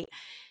night.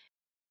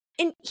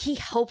 And he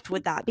helped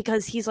with that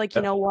because he's like,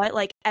 you know what?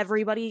 Like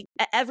everybody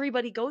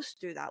goes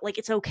through that. Like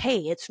it's okay.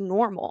 It's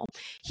normal.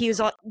 He was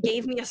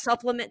gave me a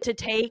supplement to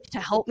take to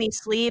help me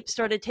sleep.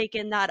 Started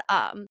taking that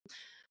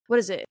what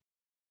is it?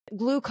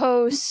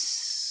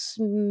 Glucose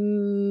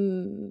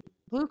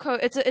Glucose.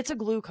 It's a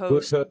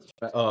glucose.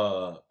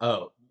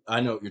 Oh, I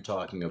know what you're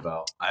talking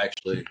about. I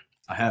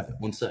have it.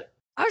 One sec.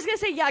 I was gonna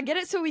say, yeah, get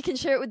it so we can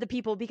share it with the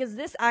people, because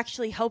this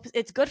actually helps.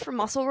 It's good for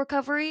muscle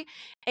recovery,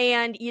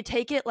 and you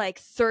take it like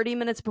 30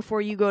 minutes before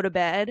you go to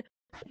bed.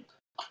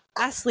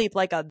 I sleep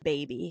like a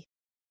baby.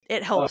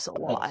 It helps a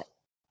lot.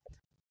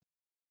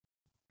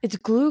 It's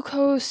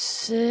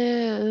glucose.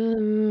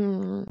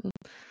 I'm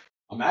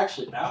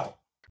actually out.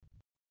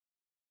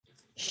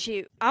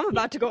 Shoot, I'm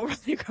about to go run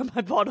and grab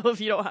my bottle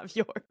if you don't have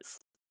yours.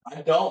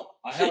 I don't.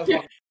 I have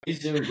my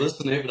magnesium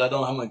glycinate, but I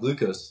don't have my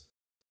glucose.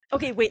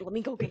 Okay, wait, let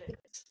me go get it.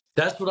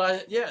 That's what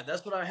I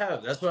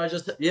have. That's what I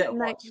just,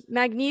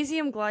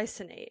 magnesium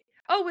glycinate.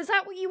 Oh, was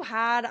that what you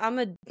had?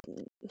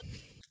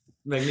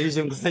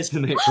 Magnesium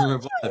glycinate from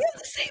Revive. You have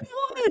the same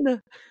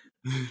one.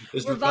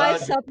 It's Revive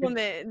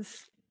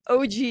supplements.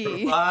 OG.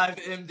 Revive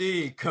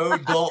MD.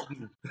 Code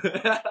Dalton.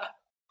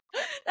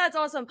 That's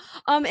awesome.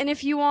 And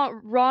if you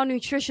want raw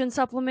nutrition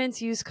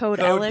supplements, use code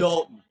Alex.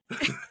 Dalton.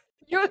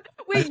 You're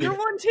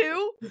one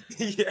too?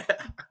 Yeah.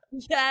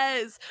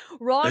 Yes.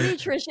 Raw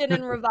nutrition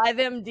and Revive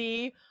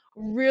MD.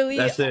 Really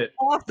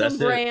awesome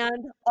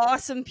brand.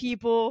 Awesome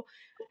people.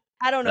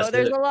 I don't know.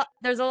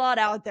 There's a lot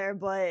out there,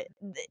 but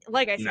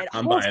like I said,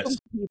 I'm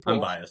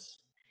biased.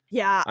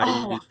 Yeah.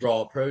 I use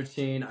raw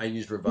protein. I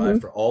use Revive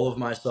for all of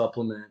my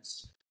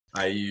supplements.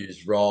 I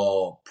use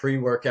raw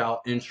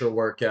pre-workout,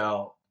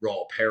 intra-workout,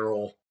 raw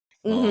apparel.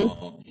 It's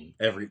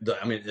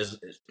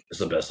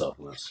the best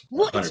supplements.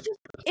 Well,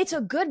 it's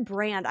a good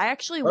brand. I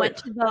actually went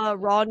to the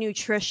Raw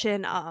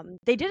Nutrition.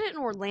 They did it in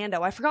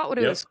Orlando. I forgot what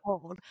it was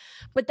called,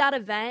 but that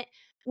event.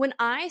 When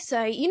I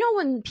say,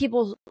 when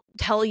people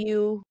tell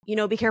you,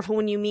 be careful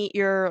when you meet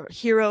your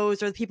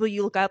heroes or the people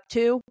you look up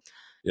to.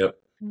 Yep.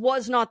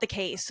 Was not the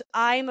case.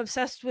 I'm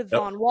obsessed with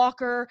Vaughn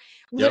Walker.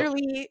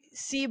 Literally,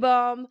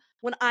 Sebum.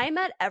 When I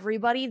met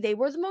everybody, they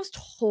were the most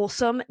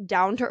wholesome,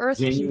 down-to-earth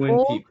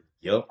people.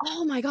 Yep.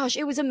 Oh my gosh,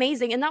 it was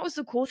amazing. And that was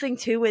the cool thing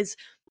too, is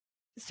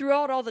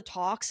throughout all the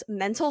talks,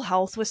 mental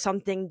health was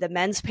something the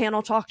men's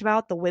panel talked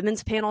about, the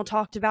women's panel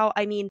talked about.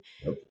 I mean,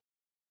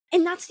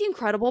 and that's the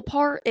incredible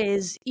part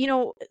is,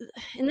 in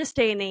this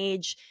day and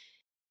age,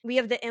 we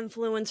have the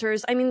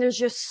influencers. I mean, there's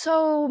just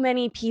so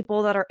many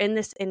people that are in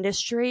this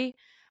industry,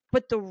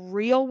 but the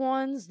real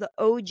ones, the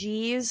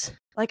OGs,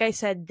 like I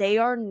said, they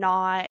are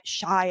not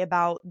shy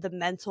about the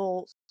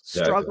mental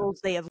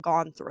struggles they have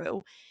gone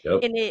through.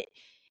 And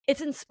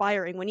it's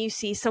inspiring when you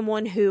see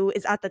someone who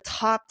is at the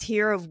top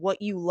tier of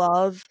what you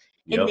love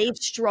and they've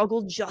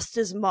struggled just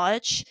as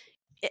much.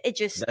 It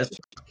just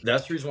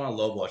that's the reason why I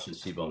love watching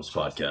Sebum's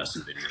podcast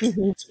and videos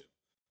too.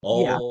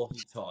 All he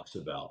talks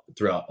about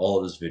throughout all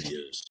of his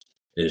videos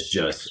is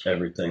just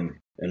everything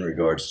in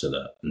regards to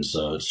that. And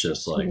so it's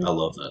just like I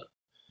love that.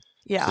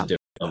 Yeah. It's a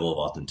different level of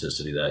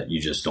authenticity that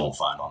you just don't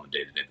find on a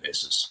day-to-day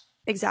basis.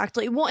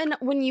 Exactly. Well, and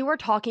when you were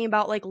talking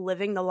about like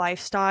living the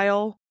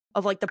lifestyle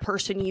of like the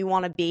person you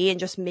want to be and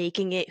just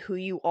making it who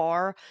you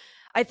are,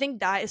 I think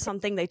that is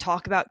something they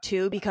talk about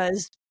too,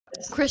 because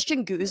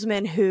Christian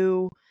Guzman,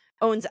 who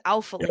owns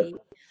Alpha League,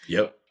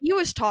 he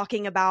was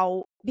talking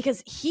about,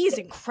 because he's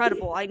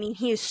incredible. I mean,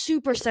 he is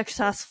super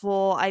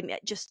successful. I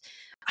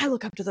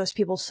look up to those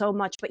people so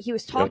much, but he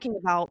was talking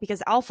about,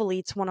 because Alpha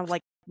League's one of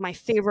like my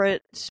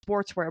favorite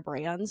sportswear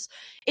brands.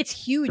 It's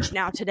huge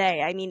now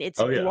today. I mean, it's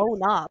blown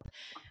up,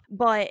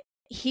 but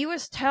he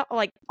was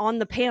on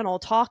the panel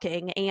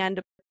talking, and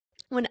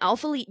when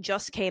Alpha Elite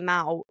just came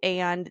out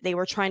and they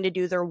were trying to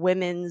do their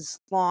women's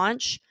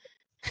launch,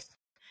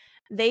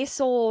 they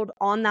sold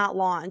on that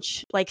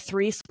launch like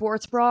 3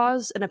 sports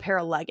bras and a pair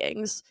of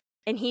leggings.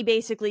 And he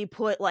basically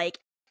put like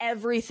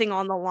everything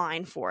on the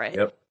line for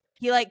it.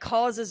 He like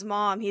calls his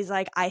mom. He's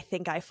like, I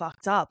think I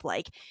fucked up.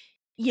 Like,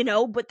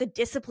 but the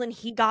discipline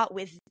he got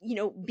with,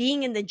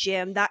 being in the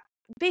gym, that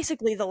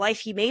basically the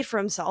life he made for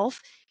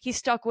himself, he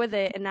stuck with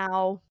it. And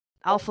now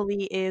Alpha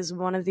Lee is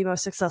one of the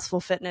most successful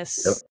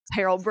fitness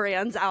apparel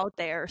brands out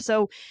there.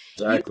 So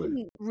you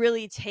can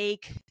really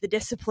take the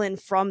discipline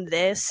from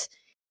this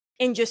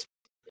and just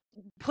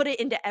put it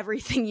into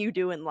everything you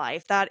do in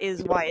life. That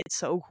is why it's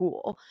so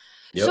cool.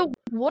 So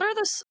what are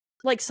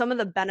some of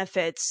the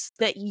benefits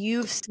that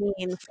you've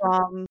seen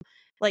from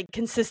like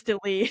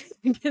consistently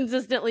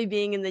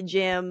being in the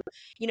gym,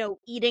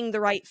 eating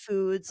the right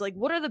foods? Like,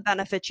 what are the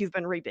benefits you've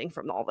been reaping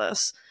from all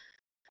this?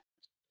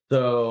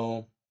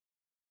 So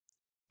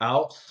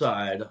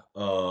outside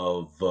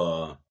of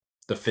the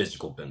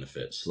physical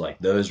benefits, like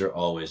those are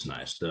always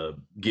nice.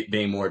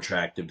 Being more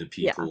attractive to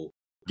people,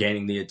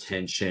 gaining the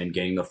attention,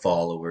 gaining the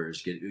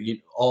followers,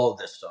 all of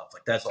this stuff.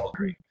 Like that's all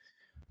great.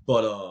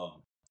 But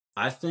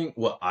I think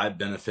what I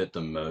benefit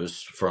the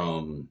most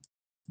from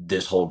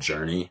this whole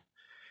journey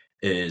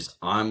is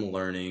I'm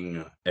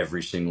learning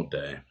every single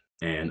day,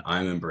 and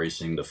I'm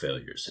embracing the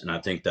failures. And I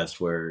think that's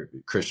where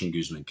Christian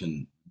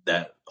Guzman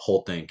that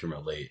whole thing can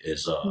relate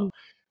is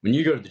when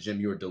you go to the gym,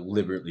 you are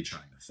deliberately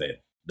trying to fail.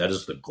 That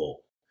is the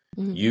goal.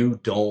 You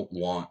don't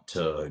want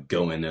to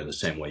go in there the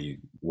same way you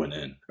went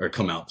in, or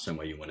come out the same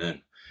way you went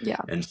in.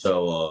 And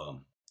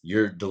so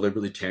you're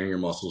deliberately tearing your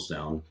muscles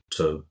down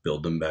to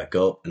build them back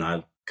up. And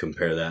I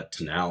compare that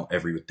to now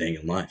everything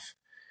in life.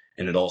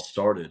 And it all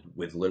started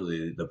with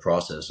literally the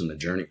process and the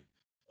journey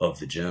of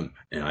the gym.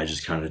 And I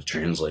just kind of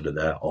translated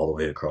that all the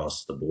way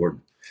across the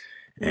board.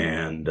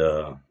 And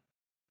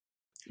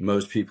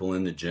most people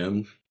in the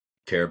gym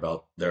care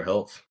about their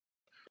health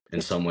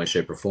in some way,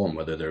 shape, or form,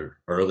 whether they're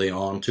early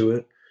on to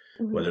it,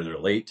 whether they're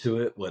late to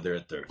it, whether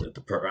they're at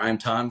the prime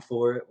time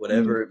for it,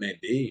 whatever it may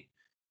be.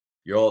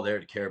 You're all there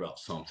to care about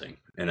something,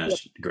 and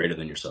that's greater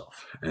than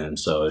yourself. And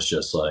so it's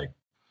just like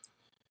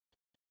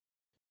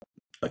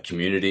a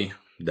community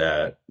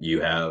that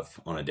you have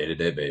on a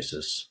day-to-day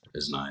basis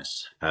is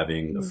nice.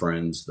 Having the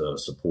friends, the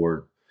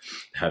support,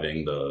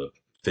 having the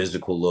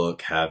physical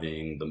look,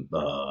 having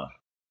the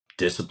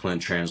discipline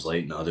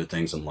translate into other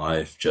things in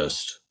life,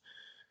 just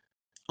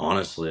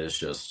honestly, it's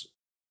just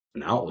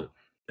an outlet.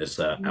 It's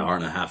that hour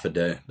and a half a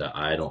day that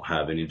I don't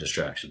have any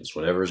distractions.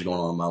 Whatever is going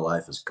on in my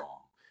life is gone.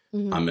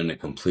 I'm in a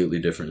completely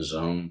different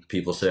zone.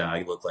 People say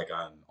I look like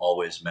I'm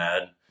always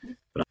mad,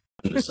 but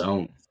I'm in the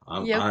zone.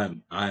 I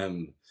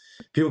am.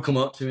 People come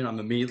up to me and I'm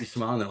immediately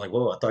smiling. They're like,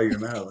 "Whoa, I thought you were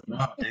mad." I'm like,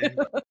 "No, dude."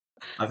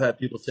 I've had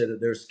people say that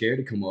they're scared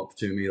to come up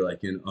to me,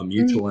 like in a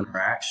mutual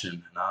interaction,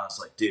 and I was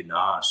like, "Dude,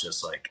 nah." It's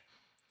just like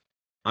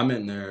I'm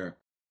in there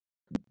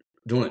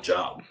doing a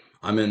job.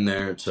 I'm in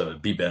there to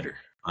be better.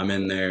 I'm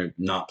in there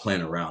not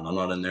playing around. I'm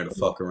not in there to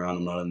fuck around.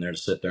 I'm not in there to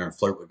sit there and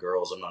flirt with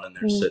girls. I'm not in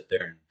there to sit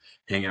there and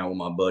hang out with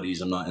my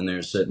buddies. I'm not in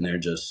there sitting there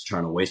just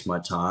trying to waste my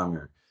time.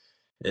 Or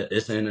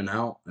it's in and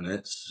out, and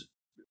it's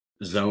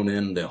zone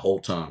in the whole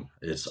time.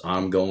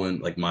 I'm going,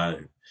 like,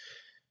 my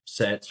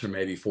sets are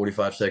maybe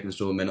 45 seconds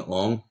to a minute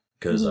long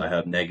because I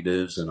have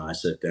negatives and I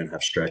sit there and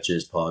have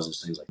stretches,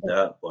 pauses, things like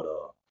that. But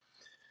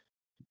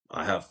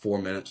I have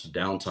 4 minutes of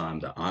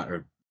downtime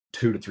or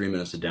 2 to 3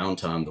 minutes of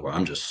downtime where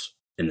I'm just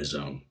in the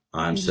zone.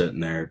 I'm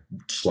sitting there,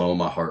 slowing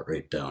my heart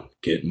rate down,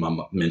 getting my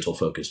mental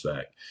focus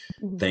back,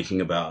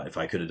 thinking about if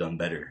I could have done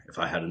better, if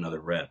I had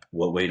another rep,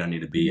 what weight I need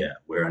to be at,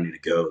 where I need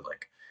to go.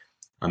 Like,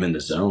 I'm in the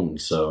zone.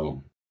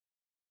 So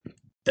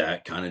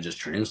that kind of just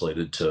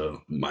translated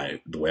to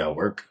the way I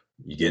work.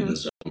 You get in the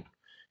zone.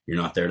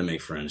 You're not there to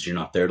make friends. You're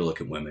not there to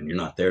look at women. You're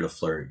not there to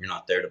flirt. You're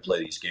not there to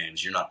play these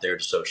games. You're not there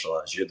to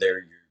socialize. You're there.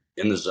 You're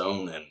in the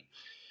zone, and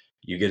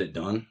you get it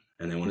done.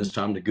 And then when it's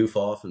time to goof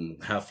off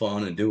and have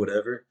fun and do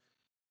whatever,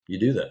 you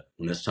do that.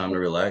 When it's time to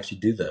relax, you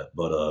do that.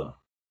 But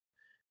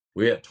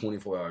we have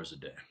 24 hours a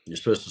day. You're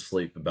supposed to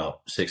sleep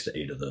about 6 to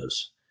 8 of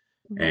those.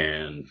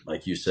 And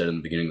like you said in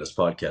the beginning of this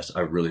podcast,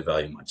 I really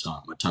value my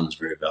time. My time is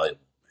very valuable.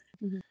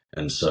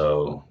 And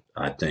so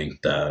I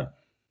think that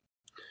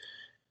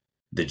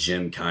the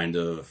gym kind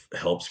of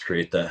helps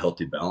create that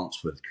healthy balance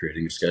with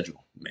creating a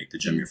schedule. Make the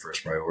gym your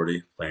first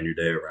priority, plan your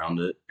day around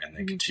it, and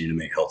then continue to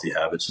make healthy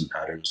habits and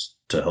patterns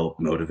to help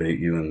motivate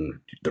you in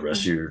the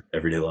rest of your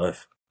everyday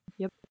life.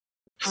 Yep.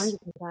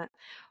 100%.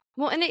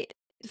 Well, and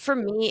for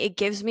me, it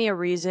gives me a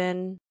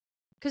reason,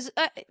 because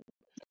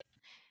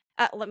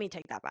let me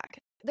take that back.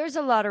 There's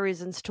a lot of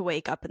reasons to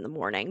wake up in the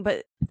morning,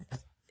 but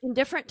in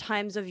different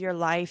times of your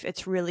life,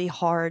 it's really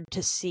hard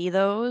to see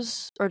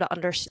those or to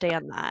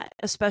understand that,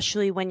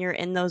 especially when you're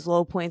in those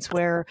low points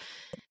where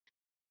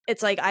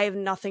it's like, I have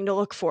nothing to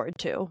look forward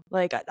to.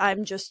 Like,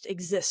 I'm just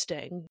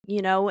existing,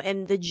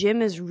 and the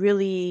gym is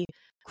really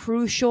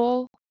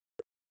crucial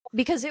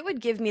because it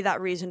would give me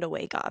that reason to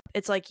wake up.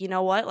 It's like, you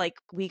know what? Like,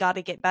 we got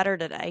to get better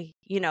today.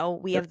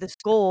 We have this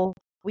goal.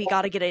 We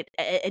got to get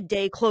a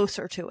day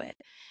closer to it.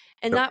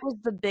 And that was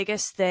the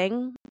biggest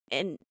thing.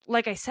 And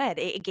like I said,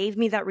 it gave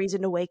me that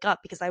reason to wake up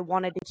because I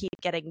wanted to keep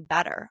getting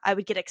better. I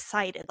would get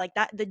excited like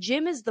that. The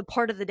gym is the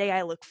part of the day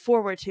I look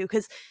forward to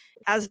because,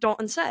 as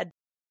Dalton said,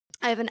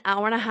 I have an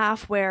hour and a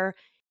half where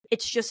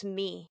it's just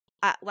me.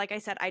 Like I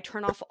said, I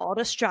turn off all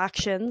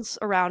distractions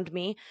around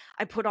me.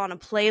 I put on a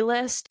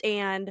playlist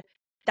and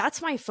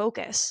that's my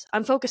focus.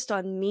 I'm focused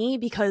on me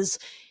because,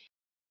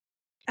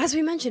 as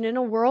we mentioned, in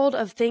a world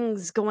of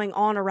things going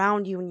on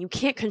around you and you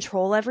can't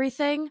control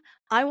everything,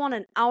 I want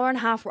an hour and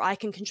a half where I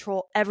can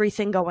control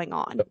everything going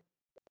on.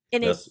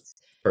 And that's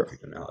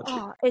perfect analogy.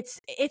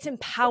 It's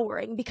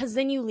empowering because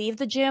then you leave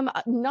the gym,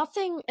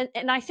 nothing,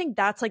 and I think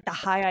that's like the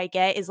high I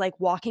get is like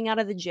walking out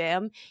of the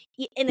gym,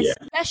 and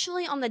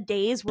especially on the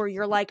days where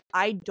you're like,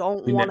 I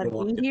don't want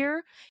to be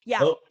here.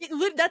 Yeah,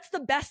 that's the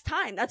best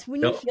time. That's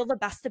when you feel the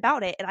best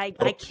about it. And I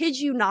kid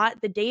you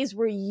not, the days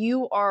where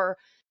you are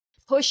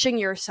pushing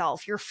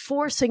yourself, you're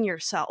forcing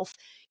yourself,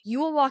 you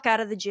will walk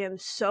out of the gym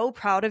so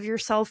proud of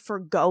yourself for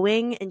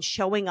going and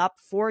showing up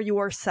for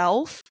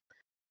yourself.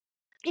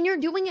 And you're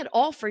doing it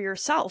all for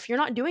yourself. You're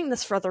not doing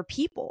this for other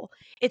people.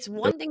 It's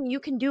one thing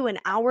you can do an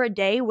hour a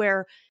day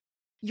where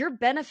you're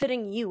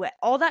benefiting you.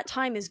 All that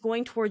time is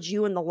going towards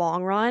you in the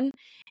long run.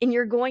 And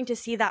you're going to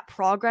see that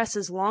progress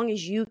as long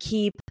as you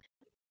keep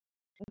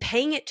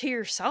paying it to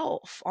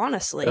yourself,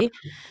 honestly.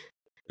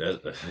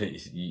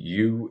 It's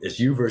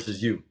you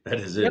versus you.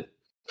 That is it.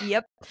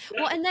 Yep.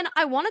 Well, and then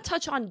I want to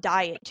touch on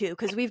diet too,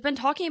 because we've been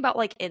talking about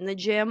like in the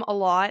gym a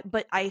lot,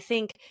 but I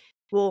think,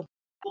 well,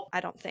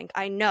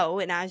 I know,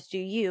 and as do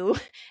you,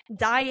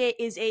 diet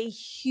is a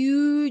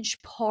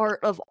huge part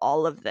of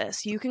all of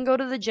this. You can go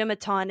to the gym a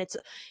ton.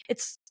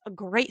 It's a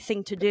great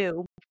thing to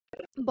do.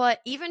 But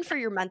even for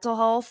your mental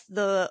health,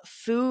 the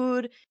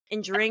food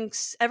and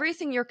drinks,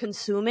 everything you're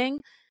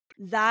consuming,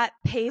 that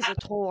pays a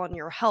toll on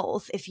your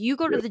health. If you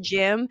go to the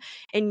gym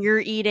and you're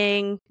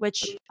eating,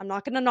 which I'm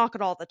not going to knock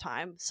it all the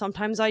time.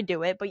 Sometimes I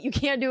do it, but you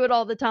can't do it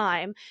all the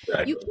time. You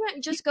Exactly.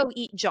 can't just go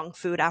eat junk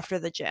food after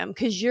the gym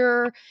cuz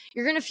you're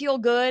going to feel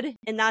good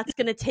and that's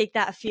going to take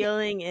that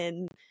feeling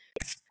and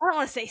I don't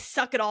want to say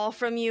suck it all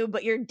from you,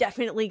 but you're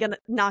definitely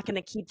not going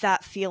to keep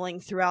that feeling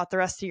throughout the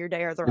rest of your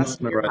day or the You're not rest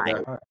of gonna your ride night.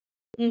 that high.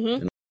 Mhm. You're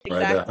not gonna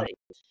ride that high. Exactly.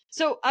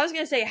 So I was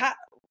gonna say,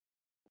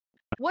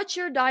 what's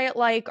your diet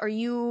like? Are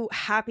you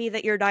happy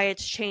that your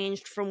diet's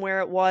changed from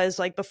where it was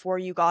like before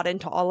you got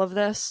into all of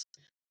this?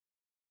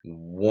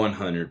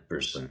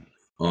 100%.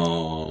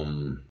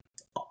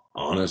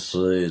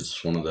 Honestly,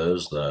 it's one of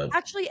those that.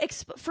 Actually,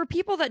 for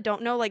people that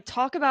don't know, like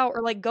talk about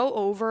or like go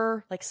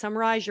over, like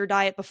summarize your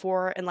diet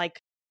before and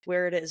like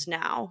where it is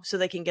now so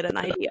they can get an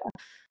idea.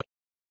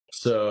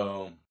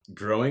 So,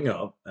 growing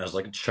up as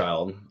like a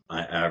child,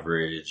 I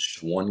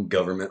averaged one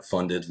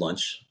government-funded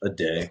lunch a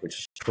day, which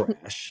is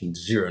trash and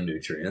zero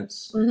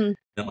nutrients, Mhm.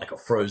 and like a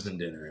frozen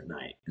dinner at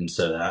night. And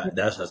so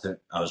that's I think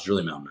I was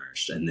really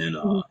malnourished. And then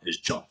Mhm. is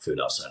junk food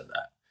outside of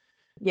that.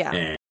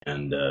 Yeah.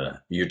 And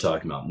you're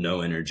talking about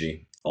no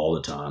energy all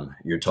the time.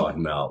 You're talking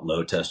about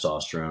low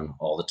testosterone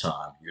all the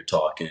time. You're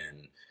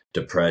talking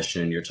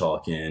depression. You're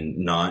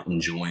talking not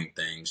enjoying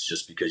things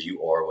just because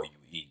you are what you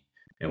eat.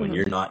 And when Mhm.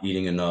 you're not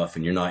eating enough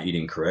and you're not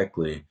eating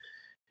correctly,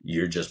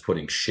 you're just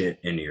putting shit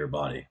into your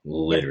body,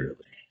 literally.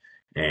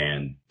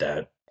 And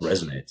that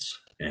resonates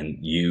and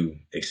you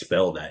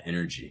expel that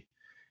energy.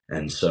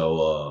 And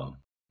so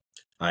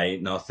I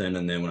ate nothing,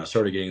 and then when I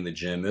started getting in the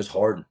gym, it's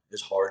hard.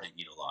 It's hard to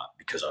eat a lot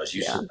because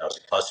Yeah. I was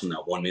accustomed to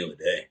that one meal a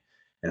day,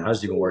 and I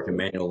was even working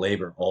manual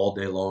labor all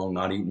day long,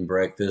 not eating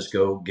breakfast.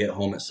 Go get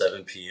home at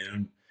 7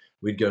 p.m.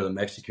 We'd go to the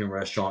Mexican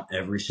restaurant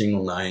every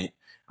single night.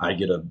 I'd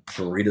get a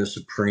burrito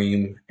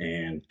supreme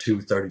and two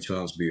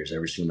 32-ounce beers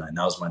every single night. And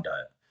that was my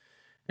diet,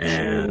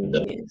 and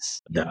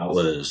Jeez. that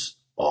was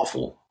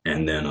awful.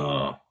 And then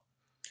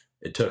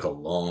it took a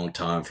long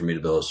time for me to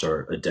be able to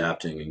start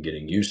adapting and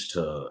getting used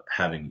to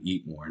having to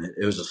eat more. And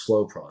it was a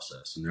slow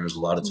process. And there was a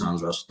lot of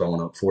times where I was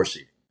throwing up force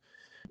eating.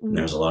 And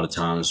there Mhm. was a lot of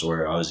times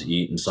where I was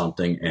eating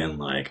something and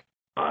like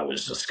I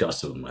was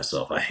disgusted with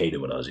myself. I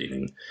hated what I was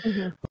eating.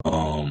 Mhm.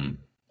 Um,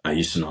 I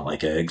used to not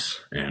like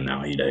eggs, and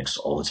now I eat eggs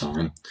all the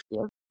time.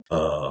 Yeah.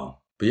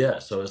 But yeah,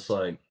 so it's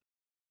like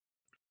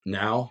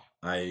now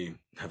I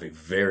have a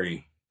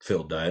very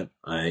filled diet.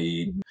 I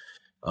eat Mhm.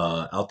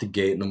 out the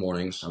gate in the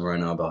mornings, I'm right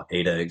now about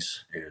 8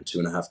 eggs and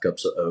 2.5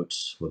 cups of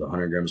oats with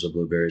 100 grams of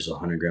blueberries,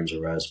 100 grams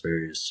of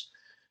raspberries,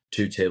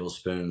 2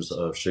 tablespoons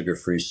of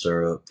sugar-free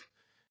syrup,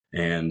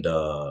 and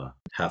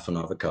half an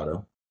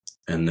avocado.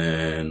 And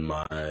then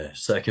my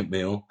second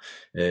meal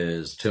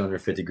is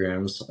 250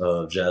 grams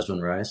of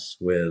jasmine rice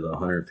with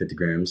 150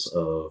 grams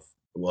of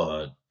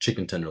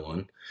chicken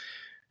tenderloin.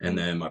 And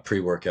then my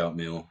pre-workout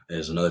meal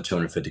is another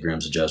 250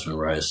 grams of jasmine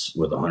rice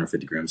with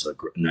 150 grams of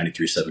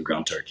 93.7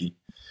 ground turkey.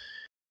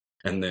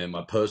 And then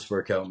my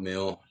post-workout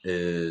meal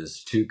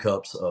is 2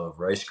 cups of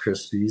Rice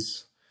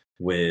Krispies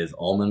with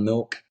almond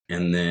milk,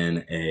 and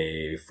then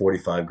a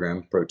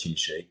 45-gram protein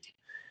shake.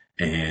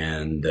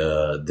 And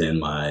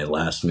then my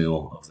last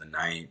meal of the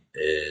night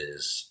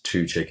is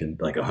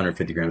like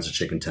 150 grams of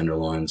chicken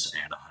tenderloins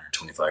and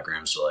 125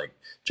 grams of like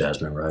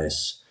jasmine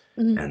rice.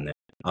 Mhm. And then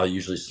I'll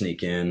usually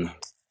sneak in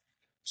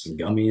some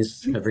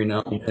gummies every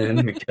now and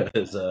then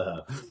because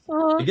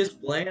Uh-huh. it gets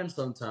bland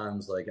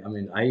sometimes. Like, I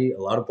mean, I eat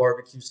a lot of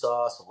barbecue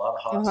sauce, a lot of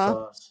hot Uh-huh.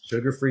 sauce,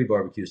 sugar-free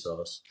barbecue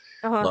sauce,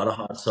 a Uh-huh. lot of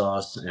hot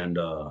sauce, and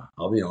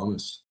I'll be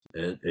honest,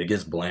 it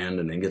gets bland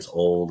and it gets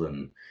old,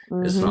 and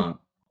it's Mhm.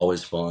 not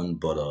always fun,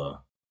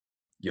 but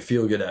you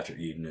feel good after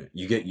eating it.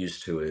 You get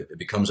used to it. It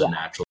becomes a Yeah.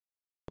 natural.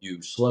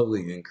 You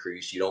slowly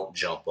increase. You don't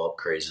jump up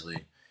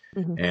crazily,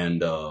 Mhm.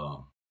 and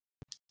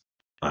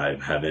I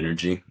have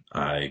energy.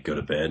 I go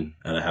to bed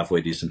at a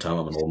halfway decent time.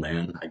 I'm an old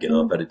man. I get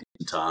up Mhm. at a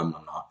decent time.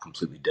 I'm not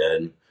completely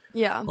dead.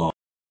 Yeah.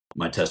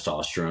 My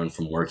testosterone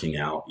from working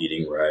out,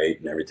 eating right,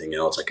 and everything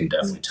else, I can Mhm.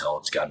 definitely tell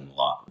it's gotten a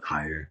lot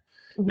higher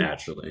Mhm.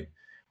 naturally.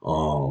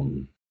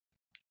 Um,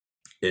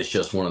 it's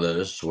just one of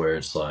those where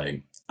it's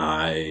like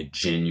I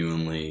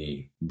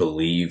genuinely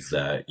believe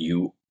that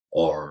you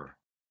are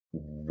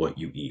what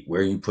you eat,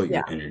 where you put Yeah.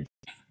 your energy,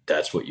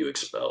 that's what you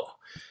expel.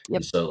 Yep.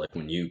 And so, like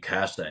when you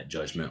cast that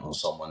judgment on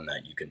someone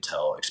that you can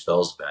tell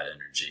expels bad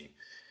energy,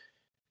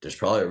 there's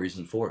probably a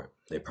reason for it.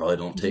 They probably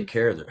don't Mhm. take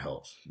care of their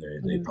health. They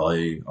Mhm.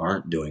 probably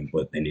aren't doing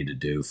what they need to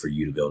do for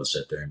you to be able to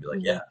sit there and be like,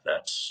 Mhm. yeah,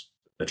 that's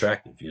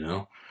attractive, you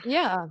know?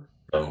 Yeah.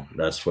 So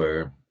that's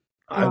where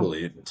I Uh,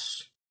 believe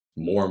it's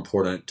more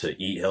important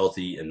to eat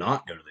healthy and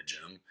not go to the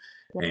gym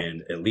yeah.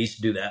 and at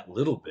least do that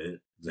little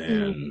bit Mhm.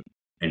 than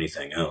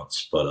anything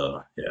else.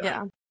 But yeah.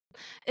 Yeah.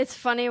 It's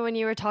funny when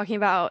you were talking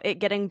about it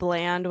getting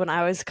bland when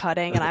I was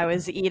cutting and I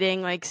was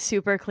eating like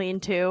super clean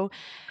too.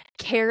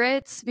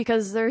 carrots,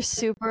 because they're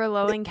super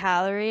low in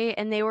calorie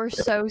and they were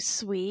so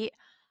sweet.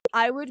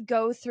 I would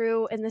go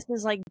through, and this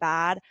is like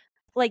bad,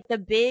 like the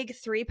big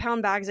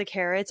 3-pound bags of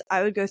carrots,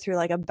 I would go through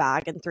like a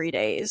bag in 3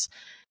 days.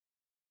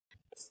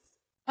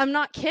 I'm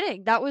not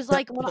kidding. That was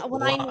like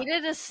when I Why?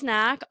 needed a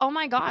snack. Oh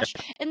my gosh.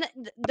 And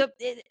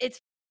it's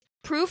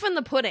proof in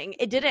the pudding.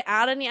 It didn't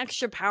add any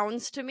extra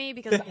pounds to me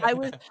because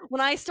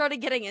when I started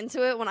getting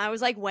into it, when I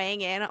was like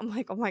weighing in, I'm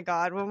like, oh my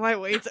God, when my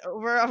weight's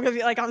over, I'm gonna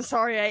be like, I'm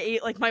sorry, I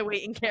ate like my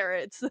weight in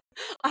carrots.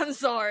 I'm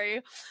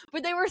sorry.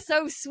 But they were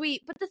so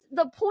sweet. But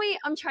the point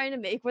I'm trying to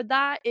make with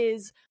that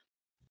is,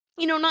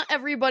 not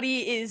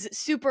everybody is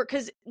super,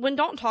 because when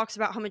Dalton talks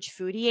about how much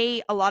food he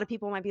ate, a lot of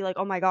people might be like,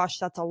 oh my gosh,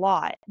 that's a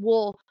lot.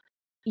 Well,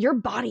 your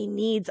body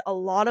needs a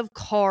lot of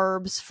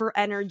carbs for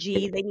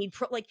energy. They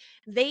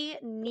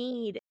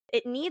need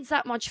it needs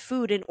that much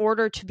food in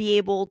order to be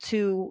able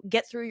to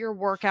get through your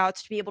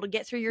workouts, to be able to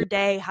get through your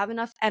day, have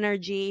enough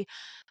energy.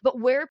 But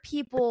where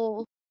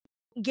people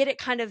get it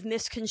kind of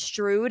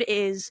misconstrued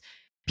is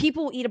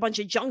people eat a bunch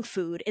of junk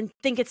food and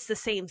think it's the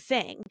same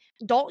thing.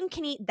 Dalton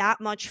can eat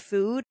that much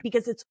food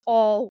because it's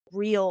all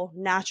real,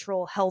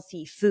 natural,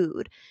 healthy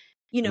food.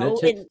 And it And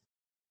takes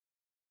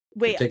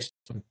wait, it takes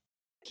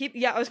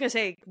I was gonna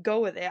say go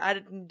with it. I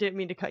didn't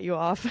mean to cut you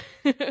off.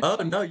 Oh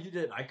no, you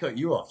did. I cut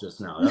you off just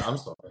now. I'm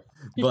sorry,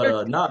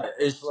 but no,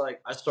 it's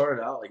like I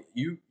started out like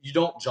you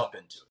don't jump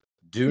into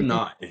it. Do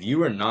not. If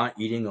you are not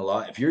eating a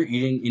lot, if you're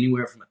eating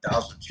anywhere from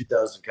 1,000 to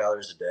 2,000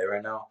 calories a day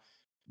right now,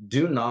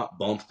 do not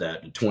bump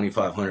that to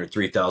 2,500,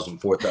 3,000,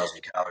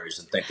 4,000 calories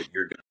and think that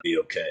you're going to be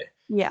okay.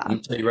 Yeah. I'm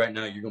gonna tell you right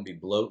now, you're going to be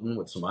bloating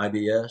with some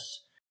IBS.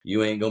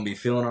 You ain't going to be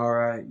feeling all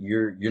right.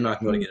 You're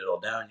not going to get it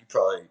all down. You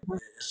probably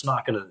it's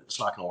not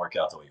gonna work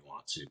out the way you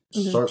want it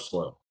to. Start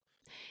slow.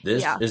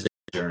 This Yeah. is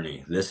a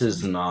journey. This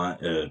is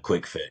not a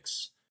quick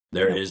fix.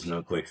 There Yep. is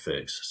no quick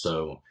fix.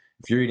 So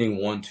if you're eating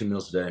 1, 2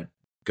 meals a day,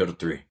 go to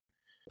 3.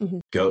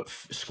 Mhm. Go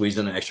squeeze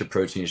in an extra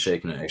protein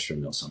shake and an extra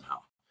meal somehow.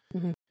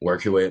 Mhm.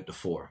 Work your way up to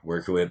 4.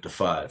 Work your way up to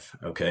 5.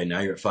 Okay,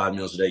 now you're at 5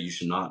 meals a day. You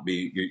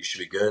should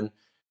be good.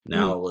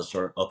 Now let's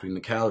start upping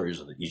the calories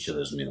of each of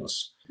those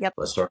meals. Yep.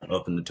 Let's start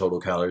upping the total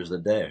calories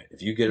of the day.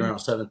 If you get around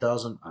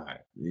 7,000, all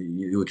right,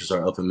 you can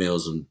start upping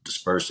meals and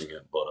dispersing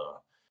it.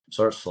 But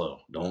start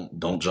slow.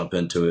 Don't jump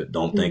into it.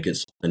 Don't think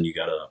it's something you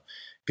gotta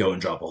go and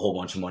drop a whole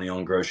bunch of money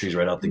on groceries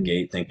right out the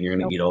gate, thinking you're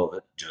gonna eat all of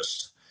it.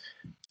 Just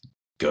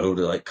go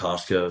to like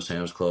Costco,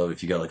 Sam's Club.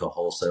 If you got like a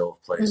wholesale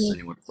place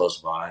anywhere close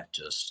by,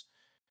 just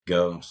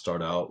go.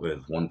 Start out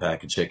with 1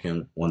 pack of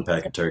chicken, 1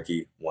 pack of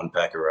turkey, 1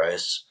 pack of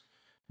rice,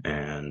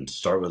 and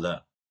start with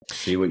that.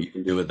 See what you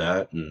can do with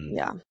that,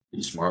 and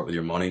be smart with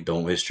your money.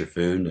 Don't waste your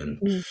food,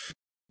 and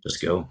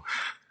just go.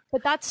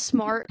 But that's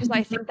smart, because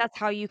I think that's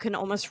how you can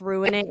almost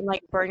ruin it and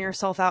like burn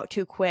yourself out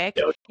too quick.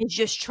 Yep. Is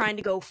just trying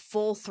to go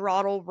full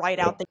throttle right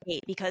out the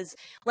gate, because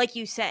like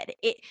you said,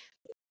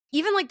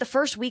 even like the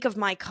first week of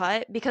my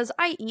cut, because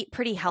I eat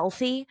pretty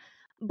healthy,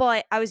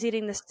 but I was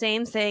eating the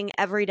same thing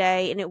every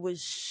day and it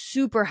was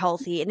super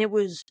healthy, and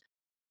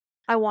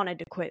I wanted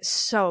to quit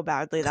so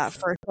badly that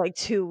first like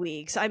 2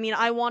 weeks. I mean,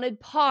 I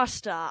wanted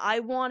pasta.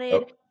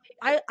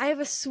 I have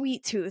a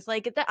sweet tooth.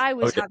 Like that, I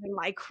was having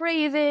my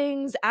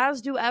cravings,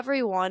 as do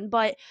everyone.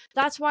 But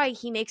that's why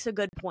he makes a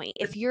good point.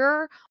 If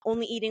you're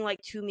only eating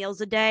like 2 meals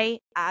a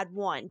day, add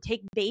 1.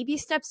 Take baby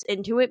steps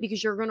into it,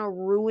 because you're gonna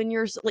ruin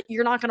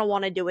you're not gonna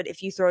want to do it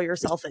if you throw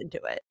yourself into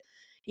it.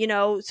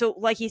 So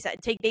like he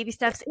said, take baby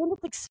steps, and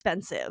it's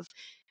expensive.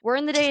 We're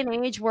in the day and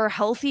age where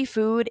healthy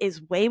food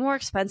is way more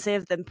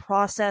expensive than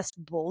processed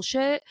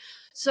bullshit.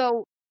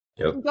 So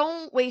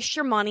don't waste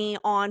your money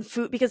on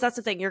food, because that's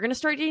the thing. You're going to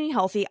start eating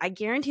healthy. I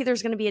guarantee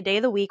there's going to be a day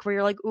of the week where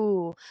you're like,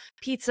 ooh,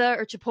 pizza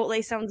or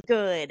Chipotle sounds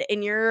good.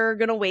 And you're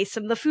going to waste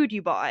some of the food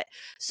you bought.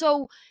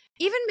 So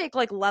even make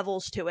like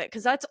levels to it,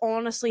 because that's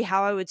honestly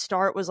how I would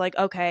start, was like,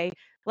 okay,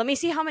 let me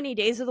see how many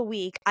days of the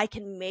week I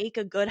can make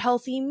a good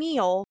healthy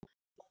meal.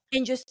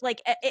 And just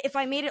like, if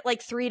I made it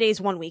like 3 days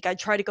one week, I'd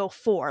try to go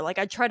 4. Like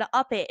I'd try to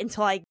up it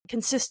until I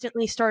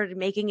consistently started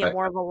making it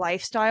more of a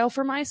lifestyle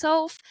for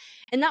myself.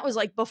 And that was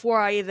like before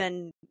I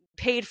even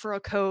paid for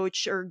a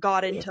coach or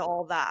got into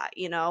all that,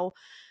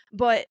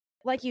 But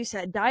like you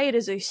said, diet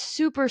is a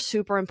super,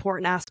 super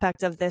important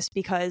aspect of this,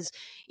 because,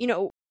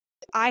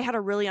 I had a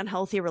really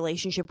unhealthy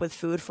relationship with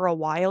food for a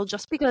while,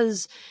 just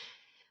because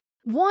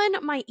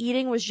one, my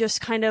eating was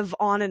just kind of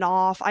on and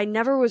off. I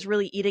never was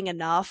really eating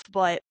enough,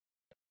 but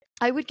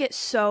I'm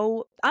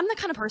the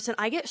kind of person,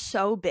 I get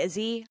so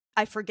busy,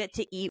 I forget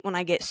to eat when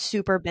I get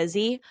super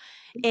busy.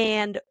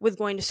 And with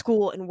going to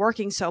school and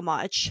working so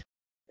much,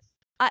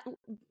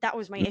 that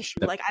was my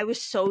issue. Like I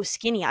was so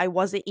skinny. I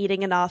wasn't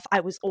eating enough.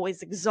 I was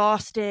always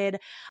exhausted.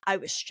 I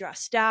was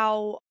stressed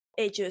out.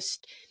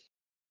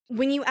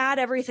 When you add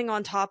everything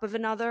on top of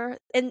another,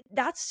 and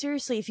that's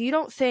seriously, if you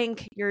don't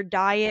think your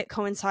diet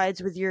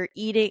coincides with your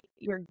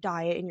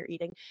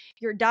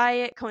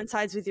diet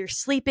coincides with your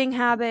sleeping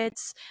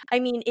habits,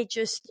 I mean,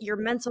 your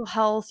mental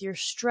health, your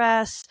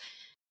stress,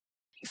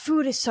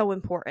 food is so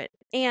important.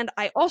 And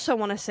I also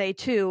want to say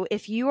too,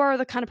 if you are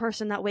the kind of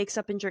person that wakes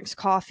up and drinks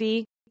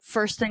coffee,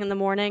 first thing in the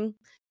morning,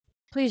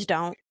 please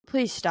don't.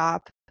 Please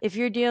stop. If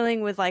you're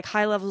dealing with like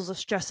high levels of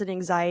stress and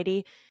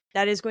anxiety,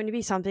 that is going to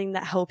be something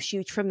that helps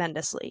you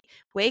tremendously.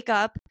 Wake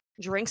up,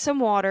 drink some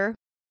water,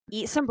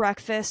 eat some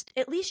breakfast,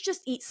 at least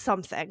just eat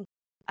something.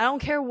 I don't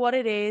care what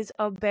it is,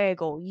 a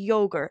bagel,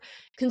 yogurt.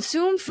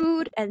 Consume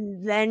food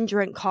and then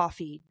drink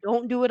coffee.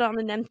 Don't do it on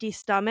an empty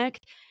stomach.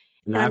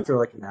 And And after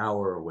like an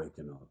hour of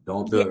waking up,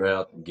 don't do yeah, it right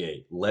out the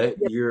gate. Let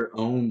yep, your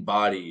own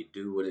body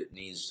do what it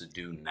needs to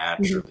do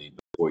mhm, naturally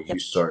before yep. you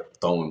start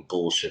throwing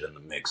bullshit in the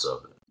mix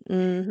of it.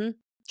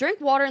 Drink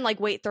water and like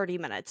wait 30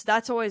 minutes.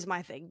 That's always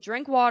my thing.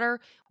 Drink water,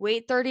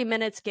 wait 30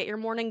 minutes, get your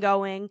morning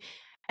going.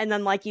 And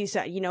then, like you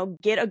said,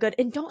 get a good,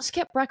 and don't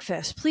skip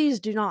breakfast. Please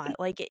do not.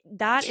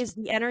 That is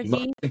the The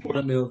most energy.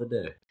 important meal of the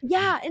day.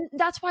 Yeah. And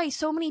that's why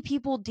so many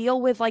people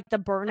deal with like the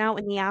burnout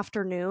in the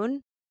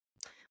afternoon.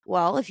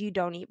 Well, if you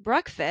don't eat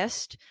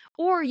breakfast,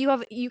 or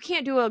you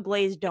can't do a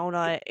glazed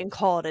donut and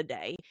call it a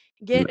day.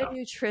 Get a No.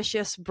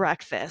 nutritious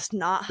breakfast,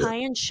 not high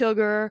in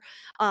sugar.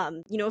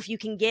 If you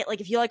can get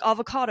if you like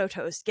avocado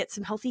toast, get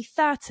some healthy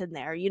fats in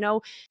there,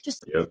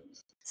 just Yep.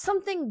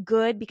 something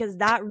good, because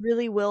that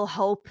really will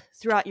help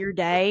throughout your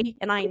day.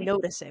 And I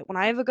notice it when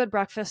I have a good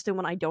breakfast and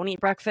when I don't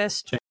eat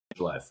breakfast. Changes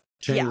life.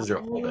 Yeah, Changes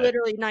your whole day.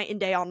 literally night and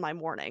day on my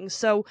morning.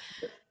 So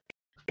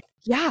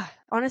yeah,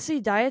 honestly,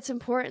 diet's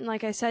important.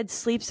 Like I said,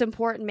 sleep's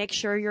important. Make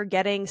sure you're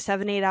getting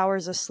 7-8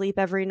 hours of sleep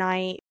every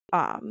night.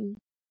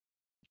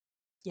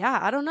 Yeah,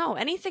 I don't know.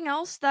 Anything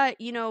else that,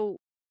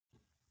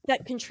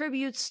 that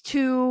contributes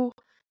to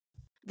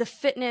the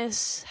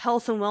fitness,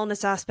 health, and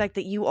wellness aspect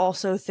that you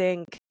also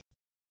think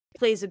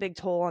plays a big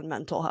toll on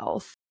mental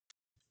health?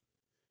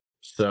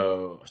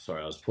 So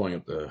sorry, I was pulling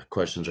up the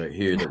questions right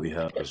here that we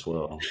have as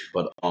well.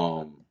 But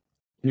can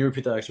you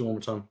repeat that actually one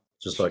more time?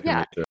 Just so I can Yeah,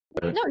 make sure I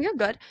get it. no, you're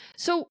good.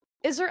 So,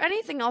 is there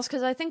anything else?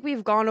 Because I think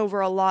we've gone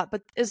over a lot,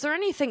 but is there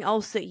anything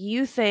else that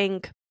you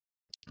think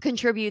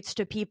contributes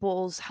to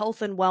people's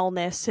health and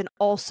wellness and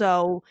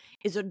also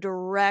is a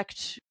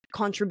direct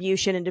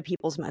contribution into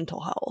people's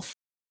mental health?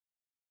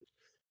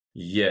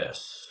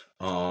 Yes.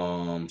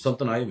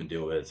 Something I even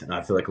deal with, and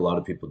I feel like a lot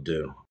of people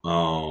do.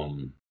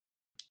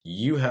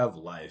 You have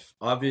life.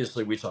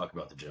 Obviously, we talk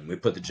about the gym. We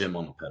put the gym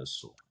on the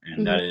pedestal,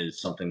 and Mhm, that is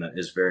something that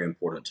is very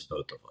important to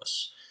both of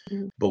us.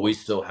 mhm, But we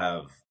still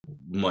have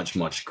much,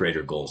 much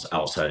greater goals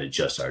outside of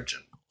just our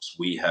gym goals.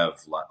 We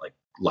have like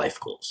life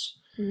goals.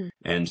 mhm,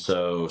 And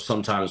so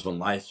sometimes when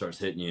life starts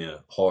hitting you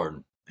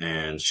hard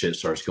and shit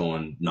starts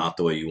going not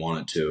the way you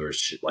want it to, or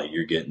shit, like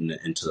you're getting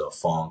into a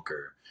funk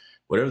or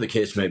whatever the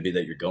case may be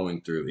that you're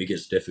going through, it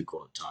gets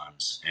difficult at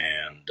times.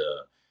 And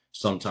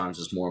sometimes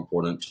it's more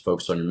important to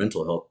focus on your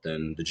mental health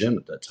than the gym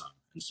at that time.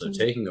 And so mhm,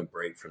 taking a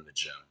break from the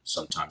gym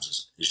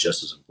sometimes is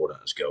just as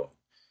important as going.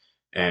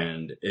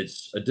 And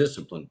it's a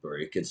disciplined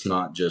break. It's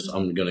not just,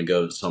 I'm going to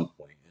go at some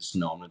point. It's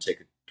no, I'm going to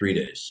take 3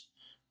 days.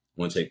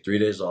 I'm going to take 3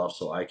 days off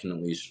so I can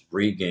at least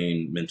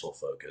regain mental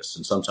focus.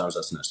 And sometimes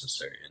that's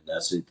necessary. And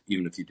that's it.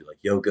 Even if you do like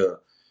yoga,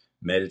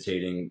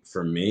 meditating,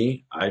 for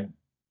me, I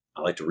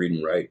like to read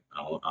and write.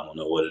 I don't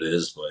know what it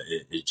is, but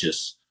it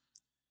just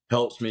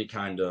helps me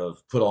kind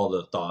of put all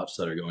the thoughts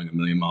that are going a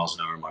million miles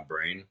an hour in my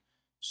brain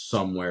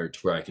somewhere to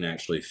where I can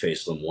actually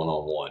face them one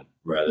on one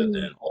rather mhm.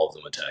 than all of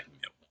them attacking me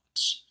at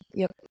once.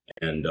 Yep.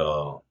 And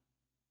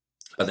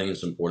I think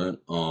it's important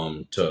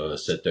to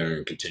sit there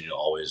and continue to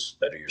always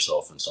better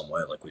yourself in some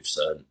way, like we've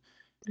said.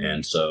 Mhm,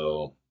 And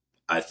so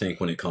I think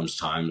when it comes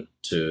time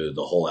to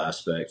the whole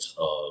aspect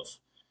of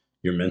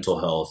your mental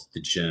health,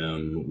 the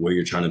gym, where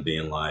you're trying to be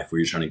in life, where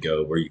you're trying to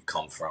go, where you've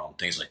come from,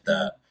 things like mhm,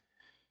 that,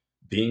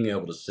 being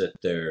able to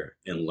sit there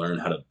and learn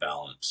how to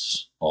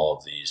balance all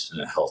of these in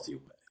a healthy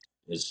way.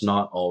 It's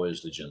not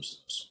always the gym's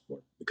the most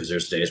important because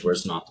there's days where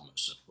it's not the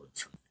most important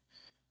for me.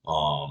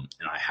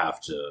 And I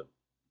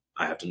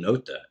have to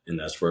note that, and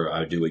that's where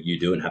I do what you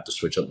do and have to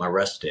switch up my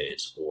rest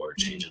days or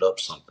mhm, change it up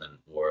something,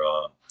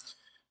 or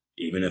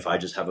even if I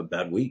just have a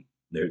bad week.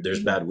 There's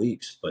mhm. bad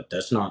weeks, but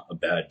that's not a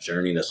bad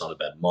journey. That's not a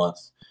bad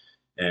month,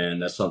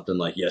 and that's something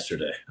like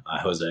yesterday.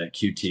 I was at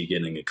QT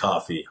getting a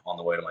coffee on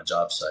the way to my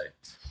job site,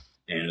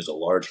 and it was a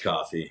large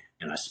coffee,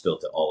 and I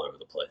spilt it all over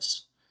the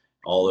place,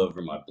 all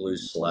over my blue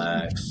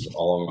slacks,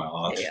 all over my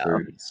Yeah.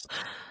 Oxfords.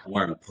 I'm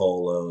wearing a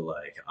polo,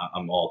 like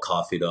I'm all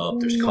coffeeed up.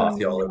 There's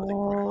coffee all over the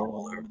ground,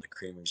 all over No. the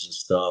creamers and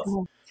stuff.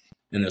 Oh,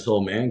 And this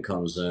old man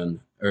comes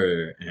in,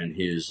 and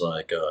he's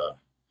like,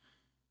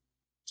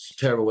 "It's a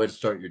terrible way to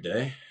start your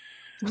day."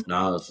 And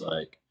I was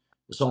like,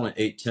 "It's only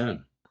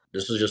 8:10.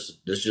 This is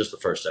just the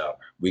first hour.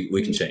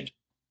 We can mhm, change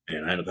it."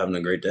 And I ended up having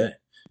a great day.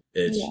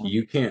 It's yeah.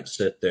 you can't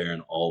sit there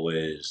and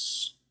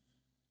always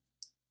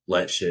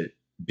let shit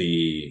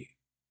be.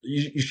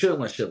 You shouldn't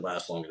let shit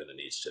last longer than it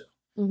needs to.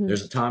 Mhm.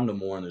 There's a time to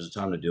mourn. There's a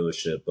time to deal with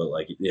shit. But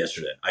like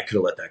yesterday, I could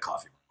have let that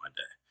coffee ruin my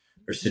day,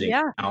 or sitting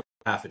Yeah. out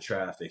half of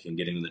traffic and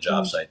getting to the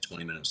job Mhm. site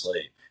 20 minutes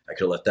late. I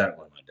could have let that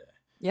ruin my day,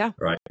 Yeah.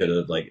 or I could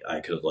have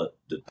let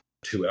the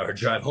 2 hour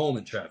drive home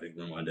in traffic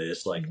ruin my day.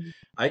 It's like Mhm.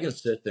 I can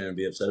sit there and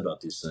be upset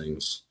about these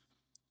things,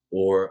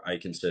 or I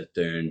can sit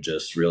there and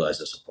just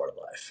realize it's a part of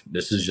life.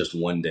 This is just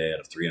one day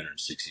out of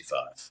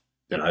 365.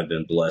 And I've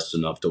been blessed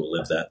enough to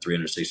live that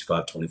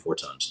 365, 24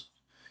 times.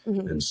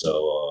 Mm-hmm. And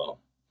so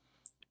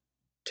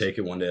take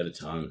it one day at a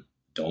time.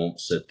 Don't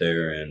sit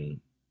there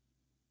and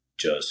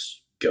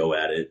just go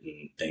at it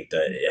and think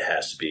that it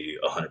has to be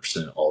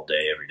 100% all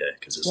day, every day,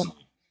 because it's not.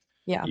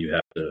 Yeah. You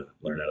have to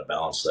learn how to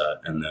balance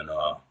that. And then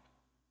I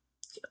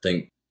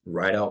think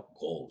write out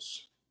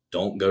goals.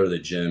 Don't go to the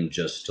gym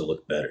just to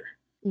look better.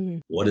 Mm-hmm.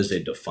 What is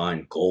a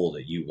defined goal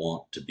that you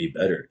want to be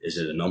better? Is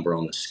it a number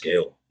on the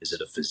scale? Is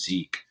it a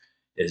physique?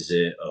 Is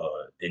it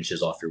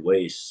inches off your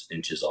waist,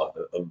 inches off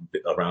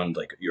around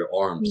like your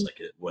arms, like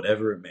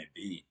whatever it may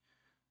be?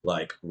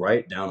 Like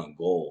write down a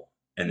goal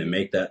and then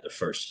make that the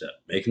first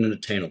step. Make it an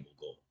attainable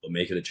goal, but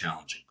make it a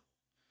challenging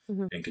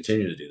goal, and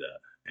continue to do that.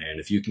 And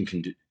if you can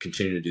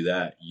continue to do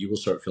that, you will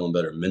start feeling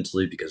better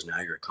mentally because now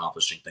you're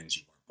accomplishing things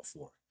you weren't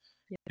before.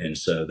 And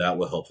so that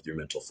will help with your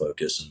mental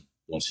focus. And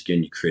once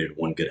again, you created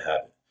one good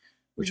habit,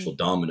 which will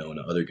domino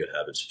into other good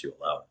habits if you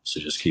allow it. So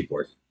just keep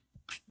working.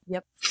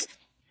 Yep.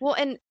 Well,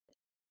 and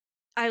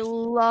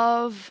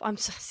I'm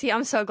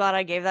so glad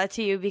I gave that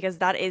to you because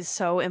that is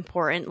so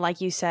important. Like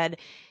you said,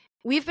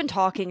 we've been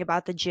talking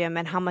about the gym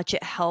and how much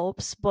it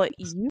helps, but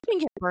you can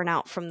get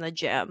burnout from the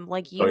gym.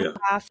 Like you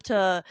have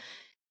to,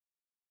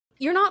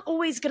 you're not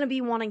always going to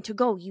be wanting to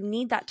go. You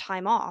need that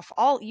time off.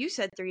 You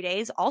said 3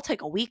 days, I'll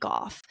take a week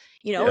off,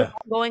 if I'm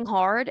going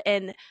hard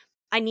and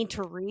I need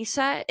to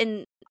reset.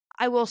 And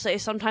I will say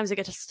sometimes it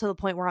gets to the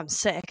point where I'm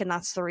sick and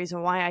that's the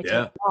reason why I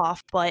take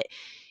off. But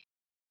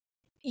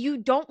you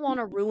don't want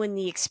to ruin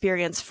the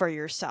experience for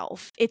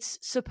yourself. It's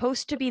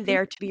supposed to be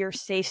there to be your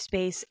safe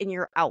space and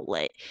your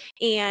outlet.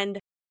 And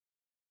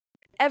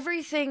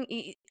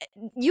everything,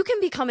 you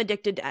can become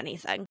addicted to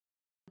anything.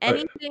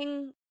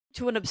 Anything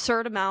to an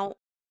absurd amount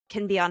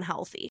can be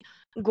unhealthy.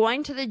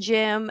 Going to the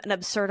gym an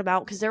absurd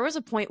amount, because there was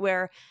a point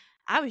where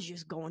I was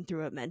just going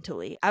through it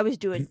mentally. I was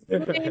doing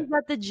things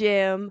at the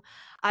gym.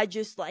 I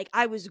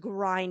was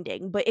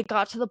grinding, but it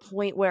got to the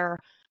point where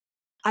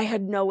I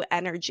had no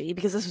energy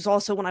because this was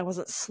also when I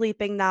wasn't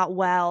sleeping that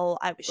well.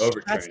 I was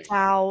stressed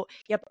out.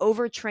 Yep,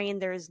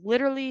 overtrained. There's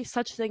literally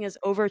such thing as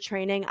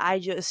overtraining. I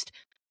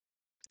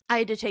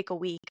had to take a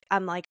week.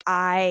 I'm like,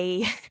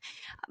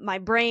 my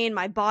brain,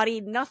 my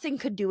body, nothing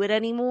could do it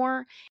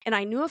anymore. And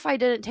I knew if I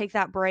didn't take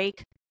that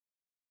break,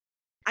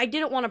 I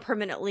didn't want to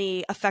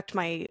permanently affect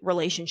my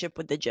relationship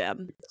with the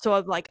gym. So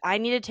I'm like, I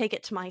need to take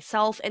it to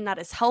myself, and that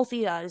is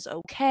healthy. That is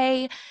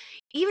okay.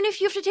 Even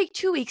if you have to take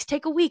 2 weeks,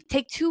 take a week,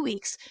 take 2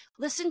 weeks.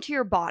 Listen to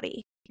your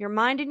body. Your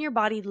mind and your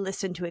body,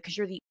 listen to it because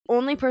you're the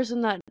only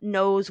person that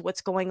knows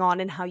what's going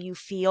on and how you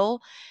feel.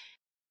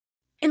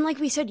 And like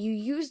we said, you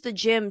use the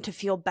gym to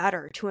feel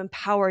better, to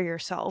empower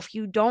yourself.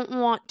 You don't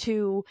want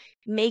to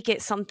make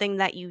it something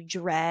that you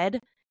dread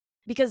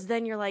because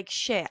then you're like,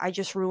 shit, I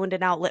just ruined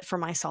an outlet for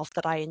myself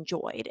that I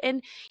enjoyed.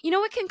 And,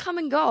 it can come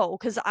and go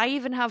because I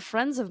even have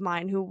friends of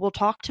mine who will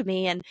talk to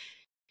me and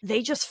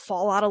they just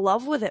fall out of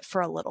love with it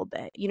for a little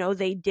bit.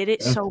 They did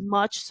it so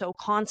much, so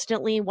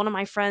constantly. One of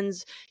my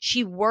friends,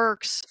 she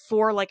works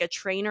for like a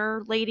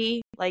trainer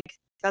lady, like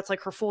that's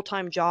like her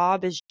full-time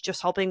job is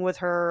just helping with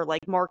her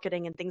like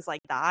marketing and things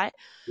like that.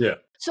 Yeah.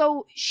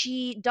 So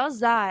she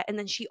does that. And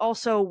then she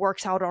also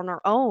works out on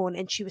her own.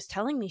 And she was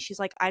telling me, she's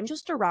like, I'm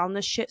just around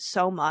this shit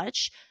so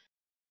much.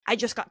 I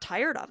just got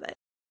tired of it.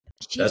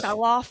 She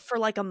fell off for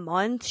like a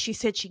month. She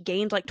said she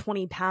gained like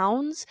 20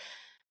 pounds.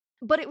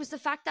 But it was the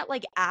fact that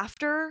like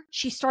after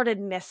she started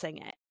missing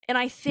it. And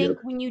I think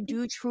when you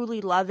do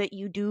truly love it,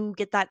 you do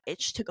get that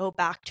itch to go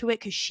back to it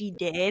because she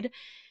did.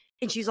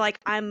 And she's like,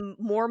 I'm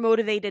more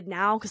motivated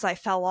now because I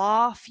fell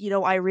off.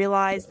 I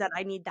realized that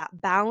I need that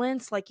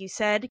balance. Like you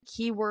said,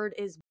 keyword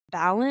is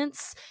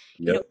balance.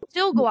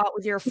 Still go out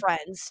with your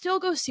friends, still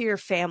go see your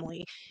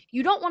family.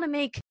 You don't want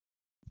to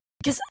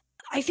because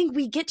I think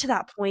we get to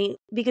that point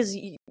because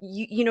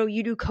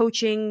you do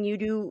coaching,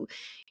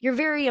 you're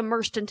very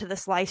immersed into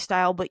this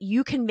lifestyle, but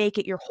you can make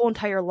it your whole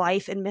entire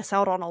life and miss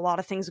out on a lot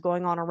of things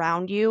going on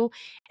around you.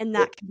 And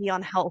that can be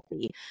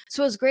unhealthy.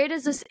 So as great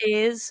as this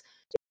is,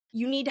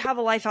 you need to have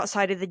a life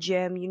outside of the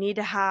gym. You need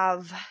to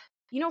have,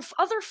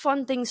 other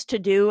fun things to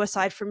do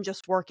aside from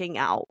just working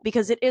out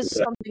because it is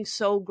something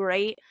so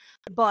great.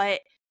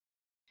 But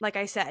like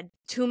I said,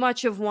 too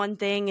much of one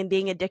thing and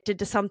being addicted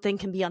to something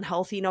can be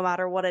unhealthy no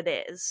matter what it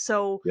is.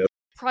 So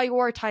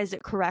prioritize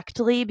it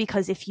correctly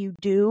because if you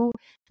do,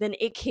 then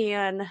it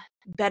can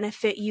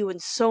benefit you in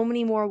so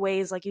many more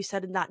ways, like you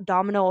said, in that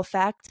domino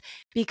effect,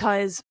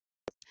 because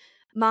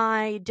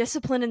my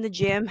discipline in the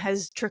gym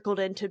has trickled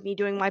into me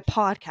doing my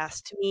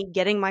podcast, to me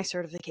getting my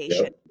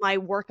certification, my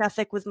work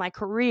ethic with my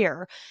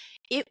career.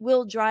 It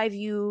will drive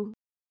you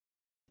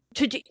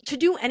to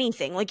do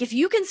anything. Like if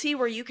you can see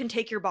where you can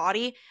take your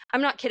body,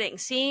 I'm not kidding.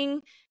 Seeing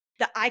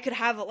that I could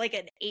have like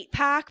an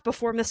 8-pack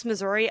before Miss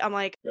Missouri, I'm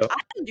like, I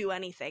can do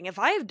anything. If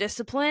I have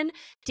discipline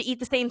to eat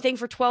the same thing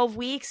for 12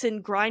 weeks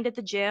and grind at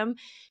the gym,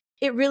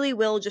 it really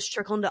will just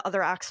trickle into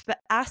other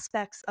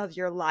aspects of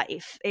your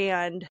life.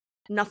 And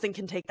nothing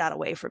can take that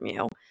away from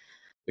you.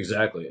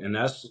 Exactly. And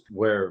that's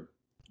where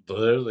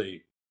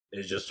literally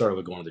it just started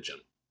with going to the gym.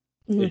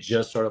 It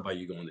just started by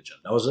you going to the gym.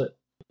 That was it.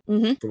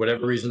 Mm-hmm. for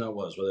whatever reason that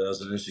was, whether that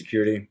was an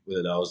insecurity,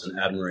 whether that was an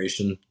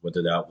admiration,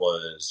 whether that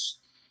was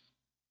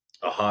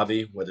a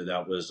hobby, whether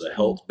that was a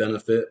health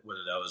benefit,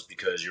 whether that was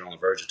because you're on the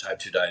verge of type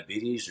 2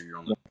 diabetes, or you're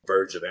on the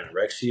verge of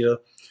anorexia,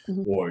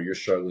 Mm-hmm. or you're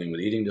struggling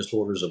with eating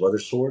disorders of other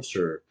sorts,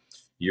 or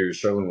you're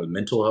struggling with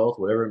mental health,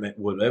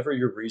 whatever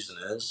your reason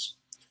is,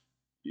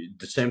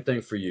 the same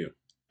thing for you.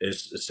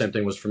 It's the same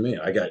thing was for me.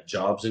 I got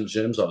jobs in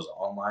gyms. I was an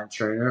online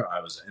trainer.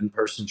 I was an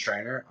in-person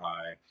trainer.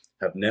 I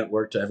have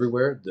networked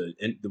everywhere.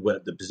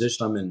 The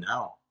position I'm in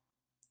now,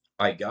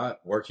 I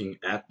got working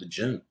at the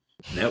gym,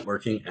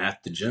 networking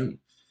at the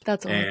gym.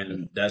 That's awesome.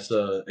 And that's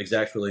the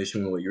exact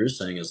relation with what you're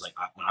saying is like,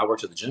 when I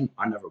worked at the gym,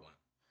 I never went.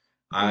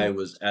 I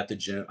was at the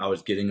gym. I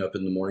was getting up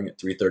in the morning at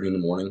 3:30 in the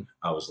morning.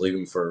 I was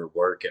leaving for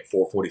work at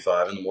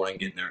 4:45 in the morning,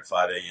 getting there at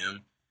 5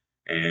 a.m.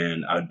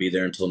 And I would be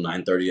there until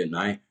 9:30 at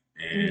night,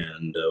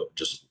 and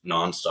just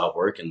nonstop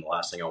work. And the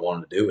last thing I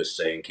wanted to do is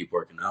stay and keep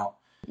working out.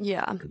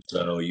 Yeah. And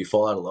so you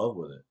fall out of love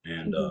with it,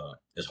 and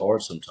it's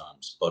hard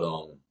sometimes. But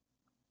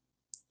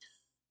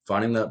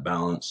finding that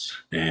balance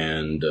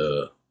and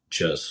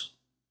just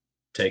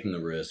taking the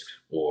risk,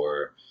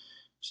 or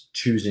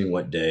choosing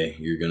what day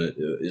you're gonna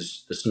do,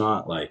 it's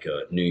not like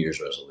a New Year's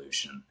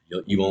resolution.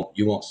 You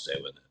won't stay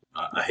with it.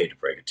 I hate to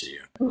break it to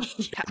you.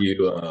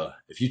 Yeah.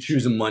 If you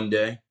choose a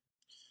Monday,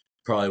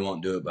 probably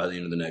won't do it by the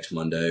end of the next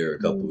Monday or a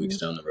couple weeks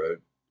down the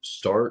road.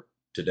 Start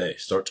today.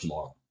 Start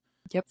tomorrow.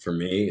 Yep. For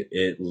me,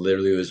 it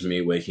literally was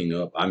me waking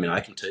up. I mean, I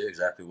can tell you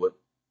exactly what.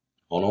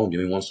 Hold on, give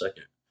me 1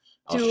 second.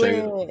 I'll show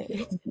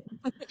you.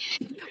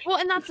 Well,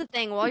 and that's the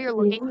thing. While you're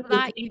looking for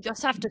that, you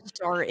just have to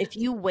start. If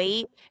you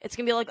wait, it's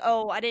going to be like,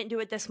 oh, I didn't do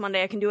it this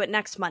Monday. I can do it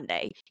next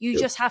Monday. You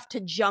just have to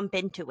jump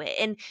into it.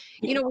 And,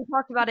 we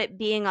talked about it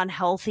being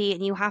unhealthy,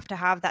 and you have to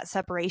have that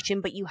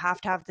separation, but you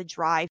have to have the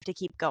drive to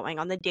keep going.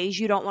 On the days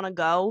you don't want to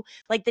go,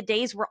 like the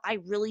days where I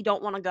really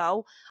don't want to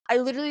go, I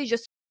literally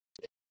just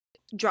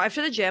drive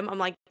to the gym. I'm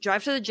like,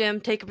 drive to the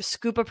gym, take a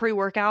scoop of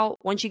pre-workout.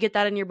 Once you get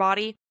that in your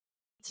body,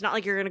 it's not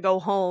like you're going to go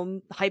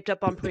home hyped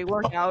up on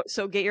pre-workout.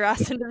 So get your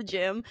ass into the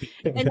gym.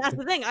 And that's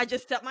the thing. I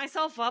just set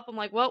myself up. I'm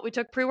like, well, we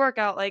took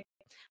pre-workout, like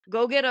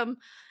go get them.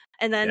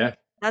 And then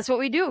that's what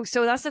we do.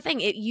 So that's the thing.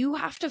 You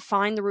have to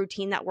find the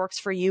routine that works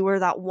for you, or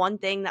that one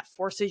thing that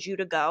forces you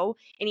to go.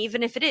 And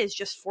even if it is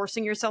just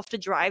forcing yourself to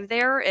drive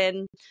there,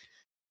 and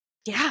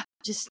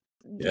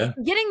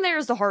getting there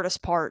is the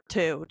hardest part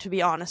too, to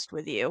be honest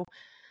with you.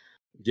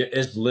 Yeah,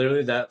 it's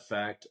literally that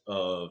fact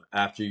of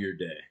after your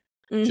day,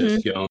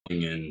 just going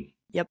and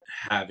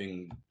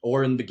having,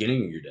 or in the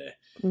beginning of your day,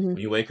 when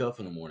you wake up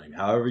in the morning,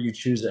 however you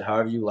choose it,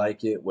 however you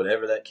like it,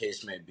 whatever that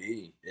case may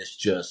be, it's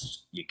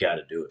just, you got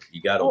to do it.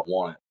 You got to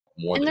want it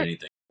more than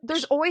anything.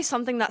 There's always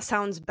something that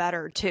sounds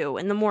better too.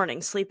 In the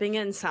morning, sleeping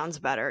in sounds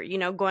better.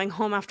 Going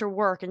home after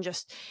work and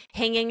just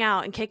hanging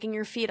out and kicking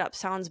your feet up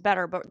sounds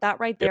better. But that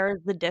right there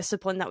is the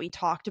discipline that we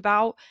talked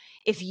about.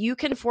 If you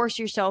can force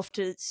yourself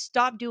to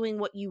stop doing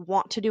what you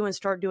want to do and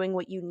start doing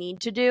what you need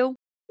to do,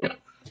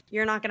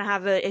 you're not going to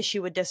have an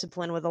issue with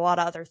discipline with a lot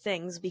of other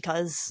things,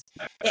 because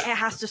it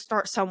has to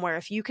start somewhere.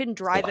 If you can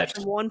drive it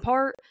from one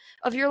part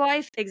of your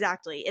life,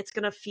 exactly, it's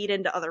going to feed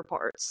into other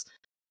parts.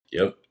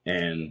 Yep.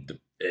 And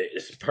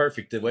it's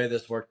perfect the way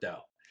this worked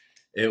out.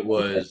 It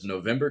was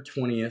November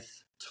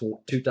 20th,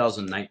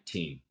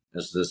 2019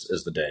 is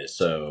the day.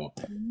 So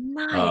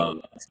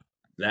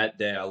that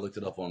day I looked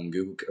it up on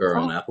Google or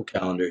on Apple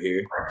Calendar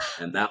here,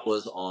 and that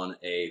was on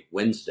a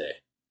Wednesday.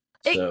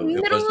 So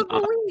middle of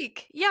the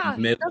week. Yeah.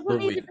 Middle of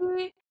the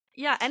week.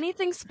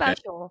 Anything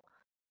special.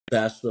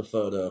 That's the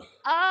photo.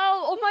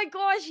 Oh my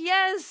gosh,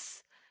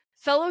 yes.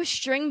 Fellow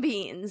string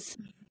beans.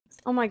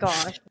 Oh my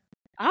gosh.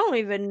 I don't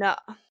even know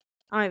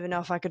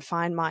if I could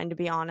find mine, to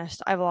be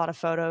honest. I have a lot of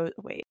photos.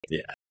 Wait.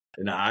 Yeah.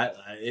 No,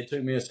 it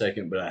took me a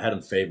second, but I had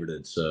them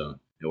favorited, so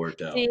it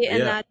worked out. See,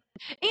 and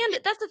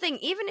that's the thing.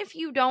 Even if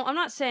you don't, I'm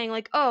not saying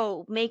like,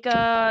 oh, make here.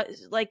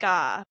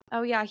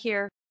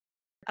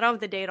 I don't have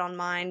the date on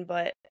mine,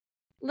 but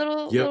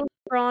little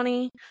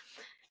brawny.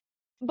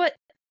 But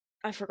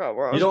I forgot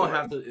where I was. You don't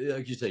have to,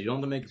 like you said, you don't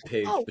have to make a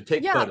page, but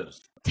take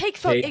photos. Take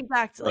photos,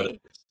 exactly. Photos.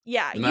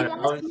 Yeah, you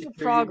want to see the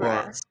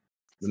progress.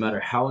 No matter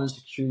how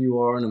insecure you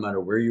are, no matter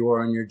where you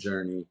are in your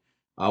journey,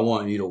 I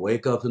want you to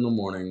wake up in the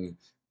morning,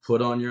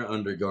 put on your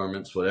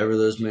undergarments, whatever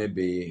those may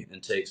be,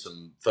 and take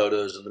some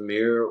photos in the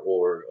mirror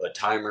or a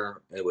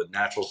timer with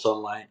natural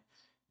sunlight.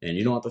 And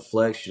you don't have to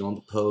flex, you don't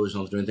have to pose, you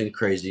don't have to do anything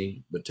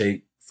crazy, but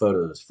take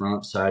photos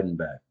front, side, and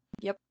back.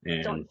 Yep.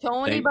 And don't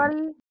show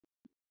anybody.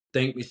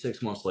 Thank me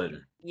 6 months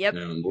later. Yep.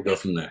 And we'll go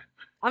from there.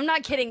 I'm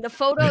not kidding. The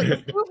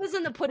proof is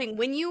in the pudding.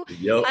 When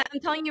I'm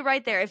telling you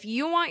right there, if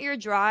you want your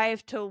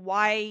drive to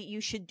why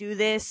you should do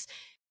this,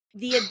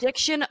 the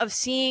addiction of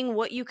seeing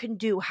what you can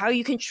do, how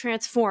you can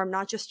transform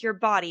not just your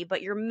body,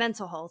 but your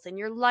mental health and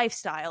your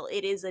lifestyle,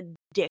 it is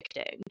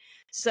addicting.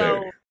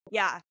 So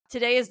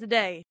today is the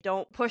day.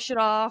 Don't push it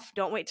off.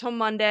 Don't wait till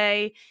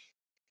Monday.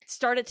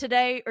 Start it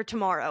today or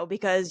tomorrow,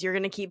 because you're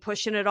going to keep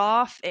pushing it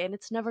off and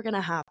it's never going to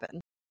happen.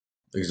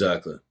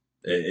 Exactly.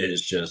 It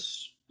is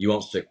just, you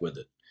won't stick with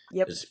it.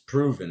 Yep. It's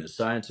proven, it's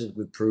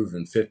scientifically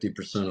proven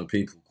 50% of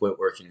people quit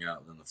working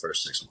out in the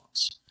first 6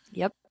 months.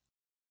 Yep.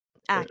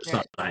 It's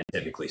not Accurate.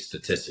 scientifically,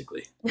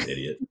 statistically,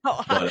 idiot.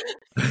 No, But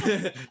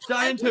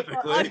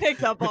scientifically. I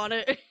picked up on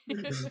it.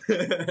 But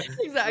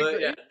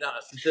Exactly. yeah, no,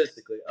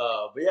 statistically.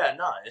 But yeah,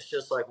 no, it's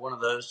just like one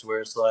of those where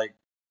it's like,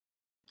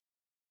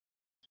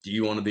 do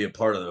you want to be a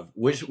part of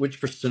which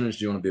percentage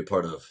do you want to be a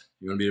part of?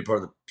 You want to be a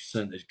part of the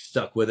percent that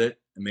stuck with it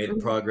and made it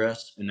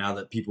progress, and now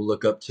that people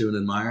look up to and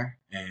admire,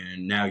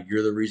 and now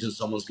you're the reason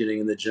someone's getting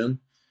in the gym?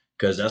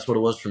 Because that's what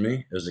it was for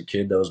me. It was a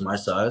kid that was my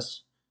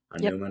size. I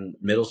knew him in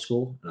middle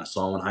school, and I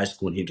saw him in high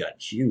school, and he got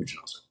huge, and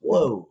I was like,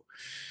 whoa.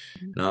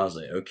 And I was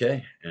like,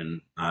 okay.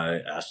 And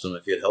I asked him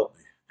if he'd help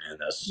me, and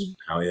that's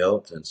how he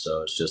helped. And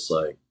so it's just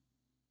like,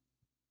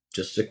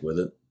 just stick with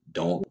it.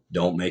 Don't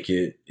make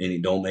it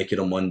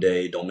a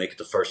Monday. Don't make it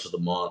the first of the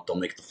month. Don't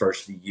make it the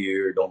first of the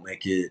year.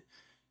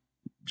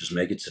 Just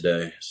make it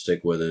today.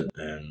 Stick with it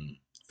and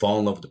fall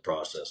in love with the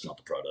process, not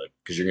the product,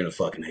 because you're going to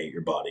fucking hate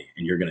your body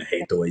and you're going to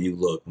hate the way you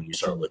look when you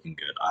start looking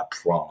good. I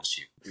promise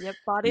you. Yep.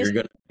 Body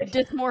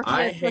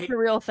dysmorphia is a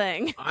real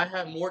thing. I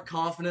have more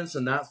confidence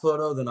in that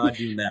photo than I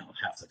do now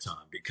half the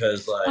time,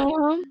 because like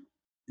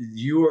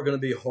you are going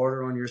to be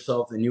harder on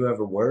yourself than you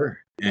ever were.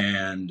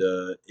 And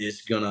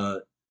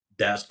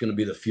that's going to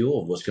be the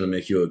fuel of what's going to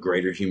make you a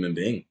greater human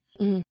being.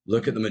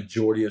 Look at the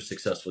majority of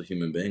successful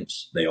human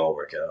beings. They all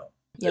work out.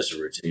 It's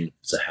a routine.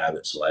 It's a habit.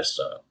 It's a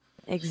lifestyle.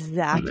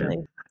 Exactly.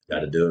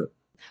 Got to do it.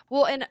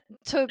 Well, and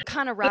to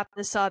kind of wrap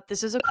this up,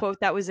 this is a quote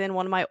that was in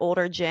one of my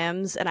older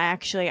gyms, and I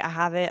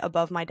have it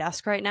above my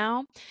desk right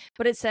now.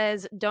 But it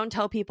says, "Don't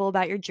tell people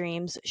about your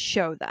dreams,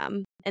 show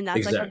them." And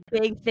that's like a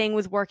big thing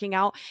with working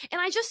out.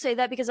 And I just say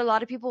that because a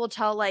lot of people will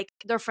tell like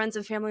their friends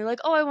and family,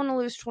 like, "Oh, I want to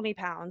lose 20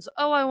 pounds.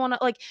 Oh, I want to,"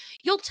 like,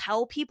 you'll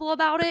tell people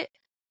about it,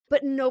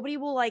 but nobody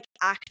will like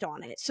act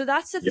on it. So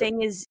that's the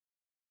thing is,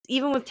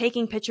 even with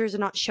taking pictures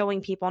and not showing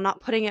people, not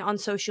putting it on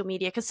social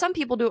media, because some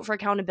people do it for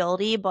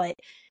accountability, but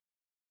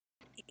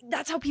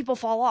that's how people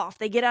fall off.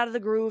 They get out of the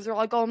groove. They're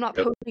like, "Oh, I'm not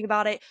posting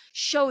about it."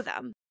 Show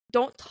them.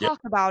 Don't talk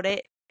about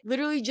it.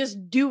 Literally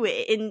just do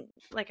it. And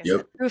like I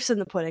said, proof's in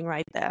the pudding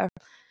right there.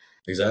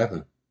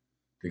 Exactly.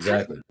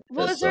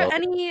 Well, is there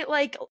any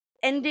like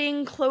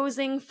ending,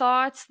 closing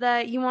thoughts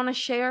that you want to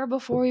share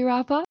before we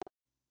wrap up?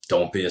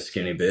 Don't be a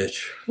skinny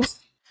bitch.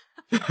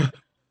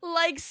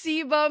 Like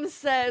C-Bum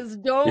says,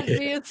 don't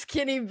be a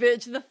skinny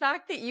bitch. The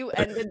fact that you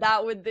ended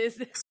that with this,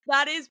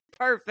 that is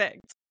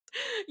perfect.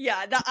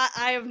 Yeah,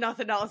 I have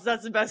nothing else.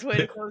 That's the best way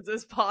to close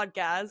this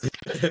podcast.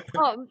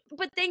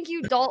 But thank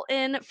you,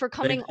 Dalton, for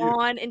coming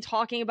on and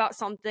talking about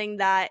something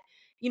that,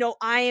 you know,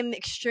 I am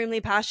extremely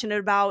passionate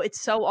about.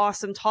 It's so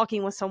awesome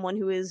talking with someone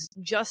who is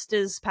just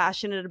as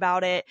passionate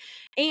about it.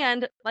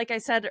 And like I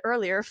said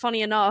earlier,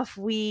 funny enough,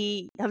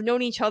 we have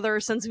known each other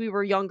since we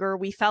were younger.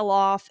 We fell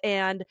off,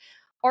 and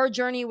our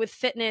journey with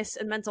fitness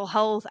and mental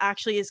health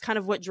actually is kind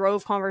of what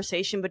drove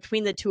conversation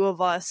between the two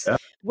of us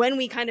when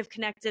we kind of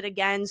connected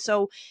again.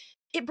 So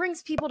it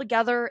brings people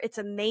together. It's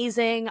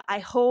amazing. I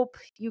hope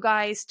you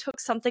guys took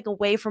something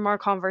away from our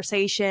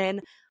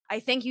conversation.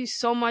 I thank you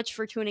so much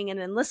for tuning in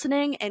and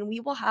listening, and we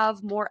will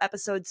have more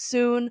episodes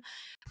soon.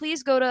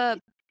 Please go to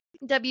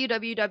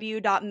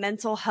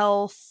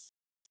www.mentalhealth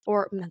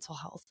or mental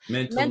health.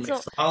 Mental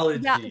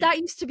mixology. Yeah, that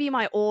used to be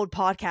my old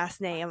podcast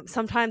name.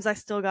 Sometimes I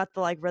still got the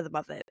like rhythm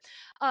of it.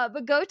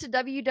 But go to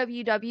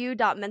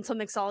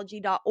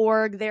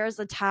www.mentalmixology.org. There's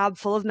a tab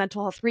full of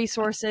mental health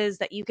resources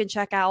that you can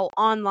check out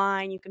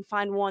online. You can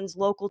find ones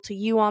local to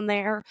you on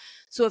there.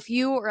 So if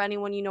you or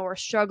anyone you know are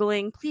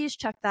struggling, please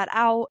check that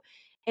out.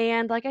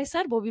 And like I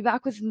said, we'll be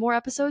back with more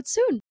episodes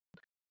soon.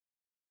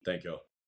 Thank you.